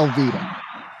can put Velveeta.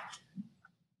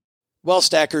 Well,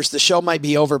 Stackers, the show might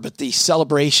be over, but the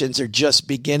celebrations are just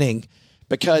beginning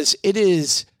because it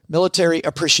is Military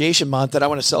Appreciation Month, and I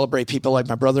want to celebrate people like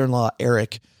my brother-in-law,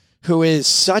 Eric, who is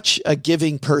such a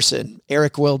giving person.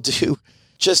 Eric will do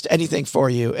just anything for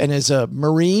you. And as a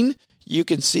Marine, you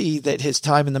can see that his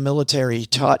time in the military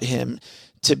taught him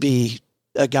to be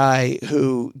a guy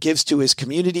who gives to his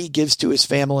community, gives to his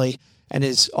family, and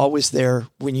is always there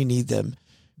when you need them.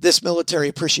 This Military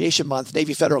Appreciation Month,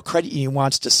 Navy Federal Credit Union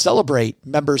wants to celebrate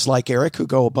members like Eric who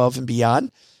go above and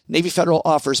beyond. Navy Federal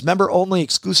offers member-only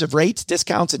exclusive rates,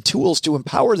 discounts, and tools to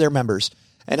empower their members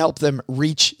and help them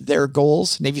reach their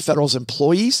goals. Navy Federal's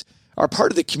employees are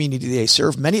part of the community they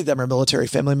serve. Many of them are military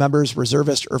family members,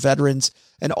 reservists, or veterans,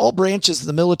 and all branches of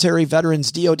the military,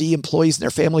 veterans, DOD employees, and their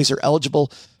families are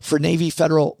eligible for Navy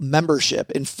Federal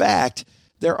membership. In fact,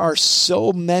 there are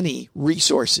so many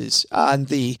resources on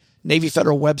the Navy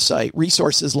Federal website,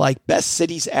 resources like Best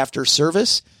Cities After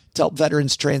Service to help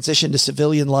veterans transition to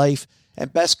civilian life,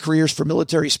 and Best Careers for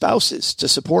Military Spouses to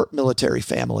support military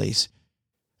families.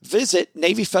 Visit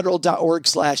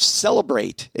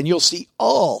NavyFederal.org/celebrate, and you'll see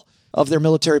all of their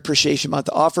Military Appreciation Month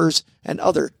offers and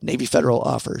other Navy Federal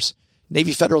offers.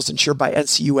 Navy Federal is insured by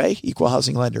NCUA, Equal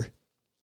Housing Lender.